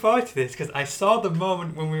really looking forward to this because I saw the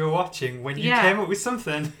moment when we were watching when you came up with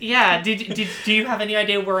something. Yeah, do you have any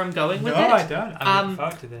idea where I'm going with it? No, I don't. I'm looking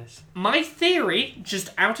forward to this. My theory, just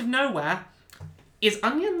out of nowhere, is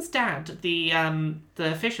Onion's dad,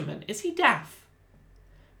 the fisherman, is he deaf?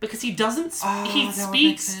 Because he doesn't. He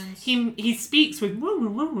speaks. He speaks with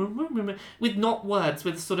not words,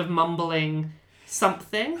 with sort of mumbling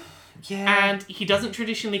something. Yeah. And he doesn't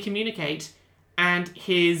traditionally communicate, and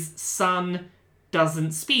his son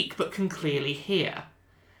doesn't speak but can clearly hear.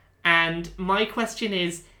 And my question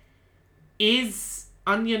is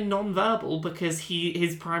Onion non-verbal because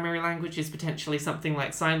his primary language is potentially something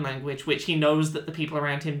like sign language, which he knows that the people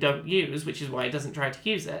around him don't use, which is why he doesn't try to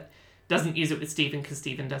use it. Doesn't use it with Stephen because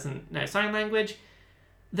Stephen doesn't know sign language.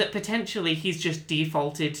 That potentially he's just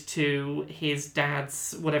defaulted to his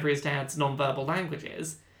dad's, whatever his dad's non-verbal language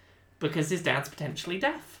is, because his dad's potentially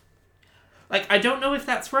deaf. Like, I don't know if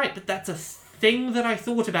that's right, but that's a thing that I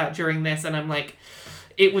thought about during this, and I'm like,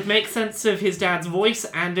 it would make sense of his dad's voice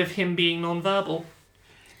and of him being non-verbal.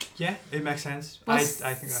 Yeah, it makes sense. Well, I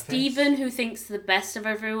think that Stephen, who thinks the best of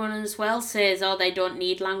everyone as well, says, they don't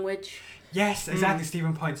need language. Yes, exactly.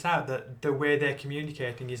 Stephen points out that the way they're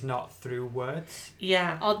communicating is not through words.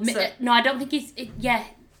 Yeah. No, I don't think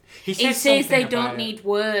He says they don't need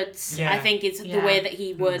words. Yeah. I think it's the way that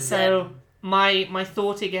he words it. So my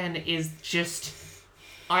thought again is just...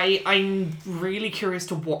 I'm really curious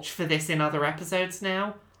to watch for this in other episodes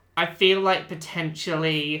now. I feel like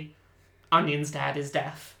potentially Onion's dad is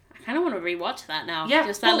deaf. I kind of want to rewatch that now. Yeah,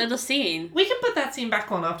 just that little scene. We can put that scene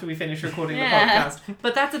back on after we finish recording the podcast.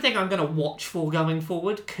 But that's the thing I'm going to watch for going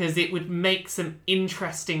forward, because it would make some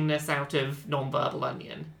interestingness out of non-verbal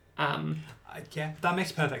Onion. Yeah, that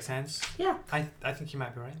makes perfect sense. Yeah. I think you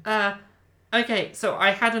might be right. Okay, so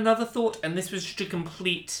I had another thought, and this was just a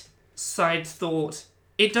complete side thought.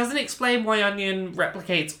 It doesn't explain why Onion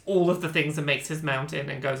replicates all of the things and makes his mountain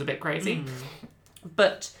and goes a bit crazy.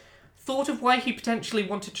 But thought of why he potentially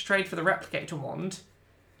wanted to trade for the replicator wand.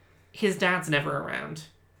 His dad's never around.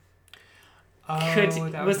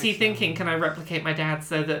 Was he thinking, can I replicate my dad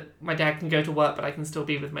so that my dad can go to work but I can still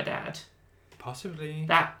be with my dad? Possibly.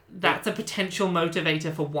 That's a potential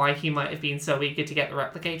motivator for why he might have been so eager to get the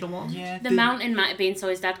replicator wand. Yeah, the mountain might have been so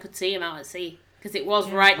his dad could see him out at sea. because it was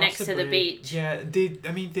right next to the Possibly. beach. Yeah, they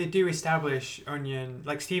do establish Onion,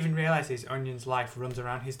 like Stephen realises Onion's life runs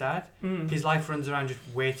around his dad. His life runs around just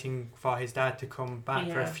waiting for his dad to come back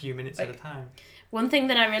for a few minutes at a time. One thing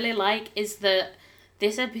that I really like is that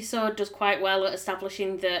this episode does quite well at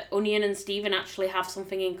establishing that Onion and Stephen actually have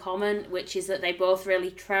something in common, which is that they both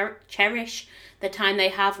really cherish the time they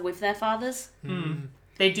have with their fathers.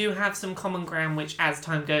 They do have some common ground, which as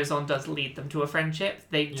time goes on does lead them to a friendship.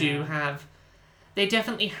 They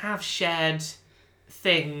definitely have shared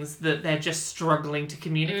things that they're just struggling to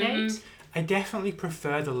communicate. I definitely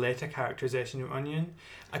prefer the later characterization of Onion,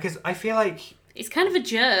 because I feel like He's kind of a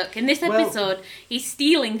jerk. In this episode, he's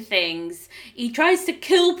stealing things. He tries to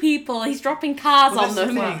kill people. He's dropping cars on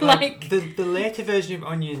them. The later version of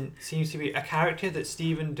Onion seems to be a character that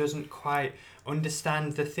Stephen doesn't quite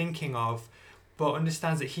understand the thinking of, but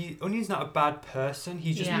understands that Onion's not a bad person.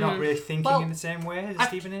 He's just not really thinking in the same way as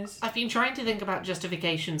Stephen is. I've been trying to think about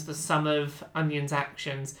justifications for some of Onion's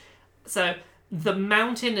actions. So the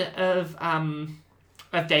mountain of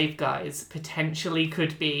Dave guys potentially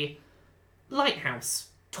could be lighthouse,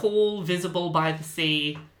 tall, visible by the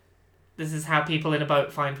sea. This is how people in a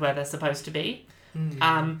boat find where they're supposed to be.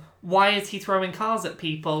 Why is he throwing cars at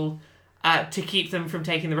people? To keep them from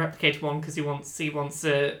taking the replicator one, because he wants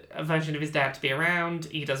a version of his dad to be around.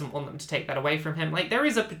 He doesn't want them to take that away from him. Like, there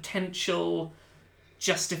is a potential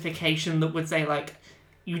justification that would say, like,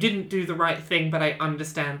 you didn't do the right thing, but I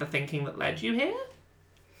understand the thinking that led you here.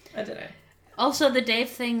 I don't know. Also, the Dave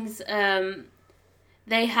things,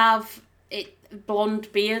 they have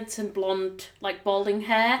blonde beards and blonde, like, balding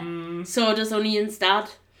hair. So does Onion's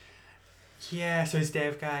dad. Yeah, so is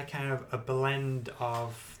Dave guy kind of a blend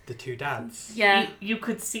of the two dads? Yeah. You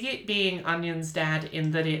could see it being Onion's dad in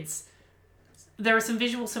that there are some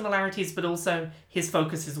visual similarities, but also his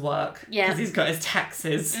focus is work. Yeah. Because he's got his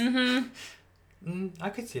taxes. I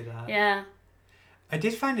could see that. Yeah. I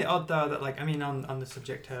did find it odd, though, that, like, I mean, on the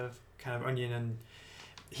subject of kind of Onion, and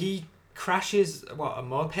he crashes, a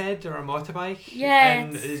moped or a motorbike? Yeah.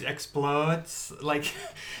 And it explodes. Like,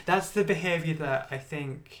 that's the behaviour that I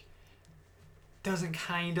think doesn't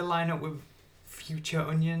kind of line up with future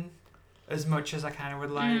Onion as much as I kind of would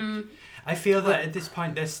like. I feel that at this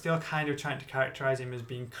point they're still kind of trying to characterise him as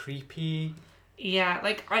being creepy. Yeah,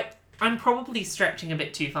 like, I'm probably stretching a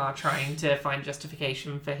bit too far trying to find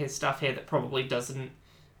justification for his stuff here that probably doesn't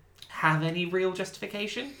have any real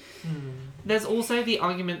justification. There's also the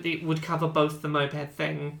argument that would cover both the moped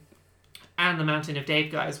thing and the Mountain of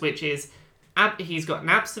Dave guys, which is he's got an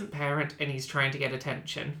absent parent and he's trying to get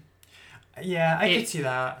attention. Yeah, I could see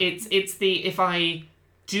that. It's the, if I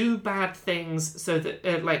do bad things so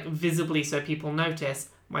that, like, visibly so people notice,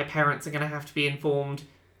 my parents are going to have to be informed,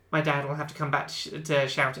 my dad will have to come back to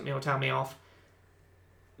shout at me or tell me off.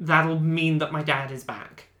 That'll mean that my dad is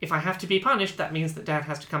back. If I have to be punished, that means that dad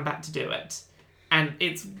has to come back to do it. And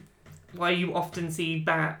it's why you often see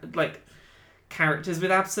characters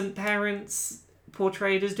with absent parents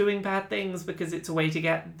portrayed as doing bad things, because it's a way to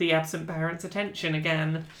get the absent parents' attention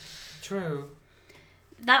again. True.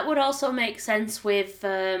 That would also make sense with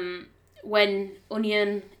when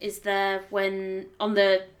Onion is there, when on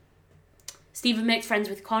the Stephen Makes Friends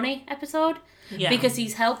with Connie episode, because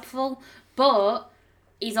he's helpful, but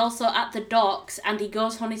he's also at the docks and he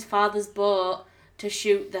goes on his father's boat to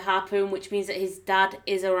shoot the harpoon, which means that his dad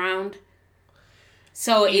is around.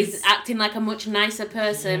 So he's acting like a much nicer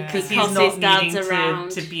person because his dad's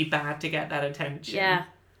around. To be bad to get that attention. Yeah.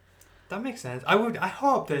 That makes sense. I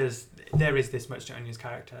hope there is this much to Onion's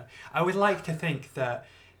character. I would like to think that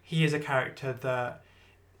he is a character that,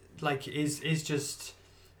 like, is just,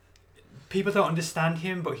 people don't understand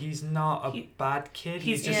him, but he's not a bad kid.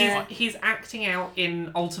 He's acting out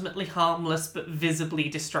in ultimately harmless but visibly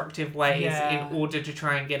destructive ways in order to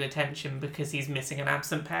try and get attention because he's missing an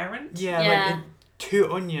absent parent. Like,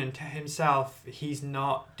 to Onion, to himself, he's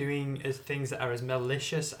not doing things that are as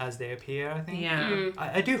malicious as they appear, I think. Yeah.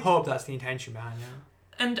 I do hope that's the intention behind it.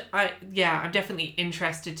 And I'm definitely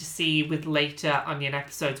interested to see with later Onion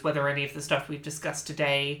episodes whether any of the stuff we've discussed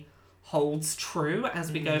today holds true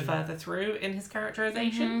as we go further through in his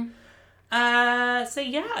characterization. I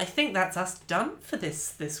think that's us done for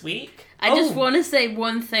this week. I just want to say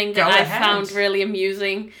one thing that I found really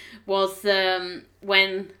amusing was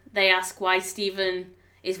when they ask why Stephen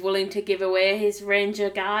is willing to give away his ranger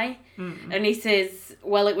guy. And he says,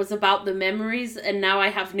 well, it was about the memories, and now I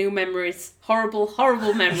have new memories. Horrible,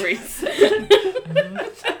 horrible memories.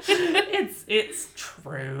 It's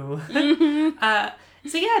true.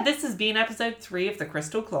 This has been episode 3 of the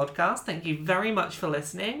Crystal ClodCast. Thank you very much for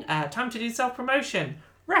listening. Time to do self-promotion.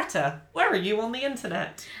 Retta, where are you on the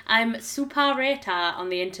internet? I'm Super Retta on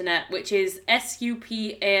the internet, which is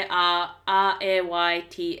SuperRaytar.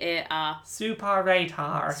 Super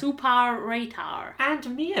Radar. Super Raytar.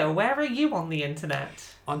 And Mia, where are you on the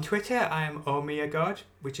internet? On Twitter, I'm Oh Mia God,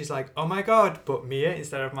 which is like, oh my god, but Mia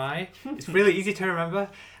instead of my. It's really easy to remember.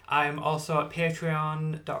 I'm also at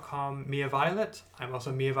patreon.com MiaViolet. I'm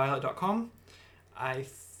also MiaViolet.com. I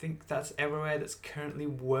think that's everywhere that's currently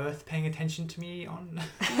worth paying attention to me on.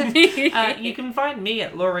 You can find me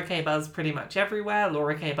at Laura K. Buzz pretty much everywhere.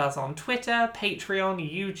 Laura K. Buzz on Twitter,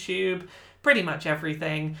 Patreon, YouTube, pretty much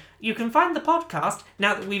everything. You can find the podcast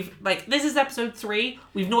now that we've, this is episode 3.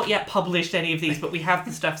 We've not yet published any of these, but we have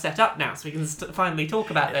the stuff set up now, so we can finally talk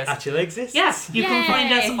about this. It actually exists. Yes, you can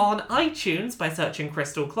find us Yay! on iTunes by searching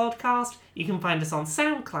Crystal ClodCast. You can find us on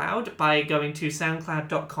SoundCloud by going to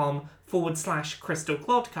soundcloud.com/Crystal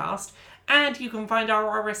ClodCast. And you can find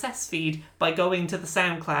our RSS feed by going to the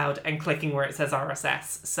SoundCloud and clicking where it says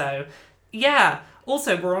RSS. So, yeah.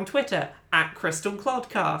 Also, we're on Twitter at Crystal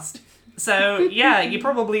ClodCast. So, yeah, you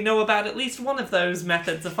probably know about at least one of those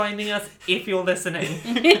methods of finding us if you're listening.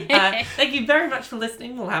 Thank you very much for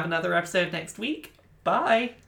listening. We'll have another episode next week. Bye.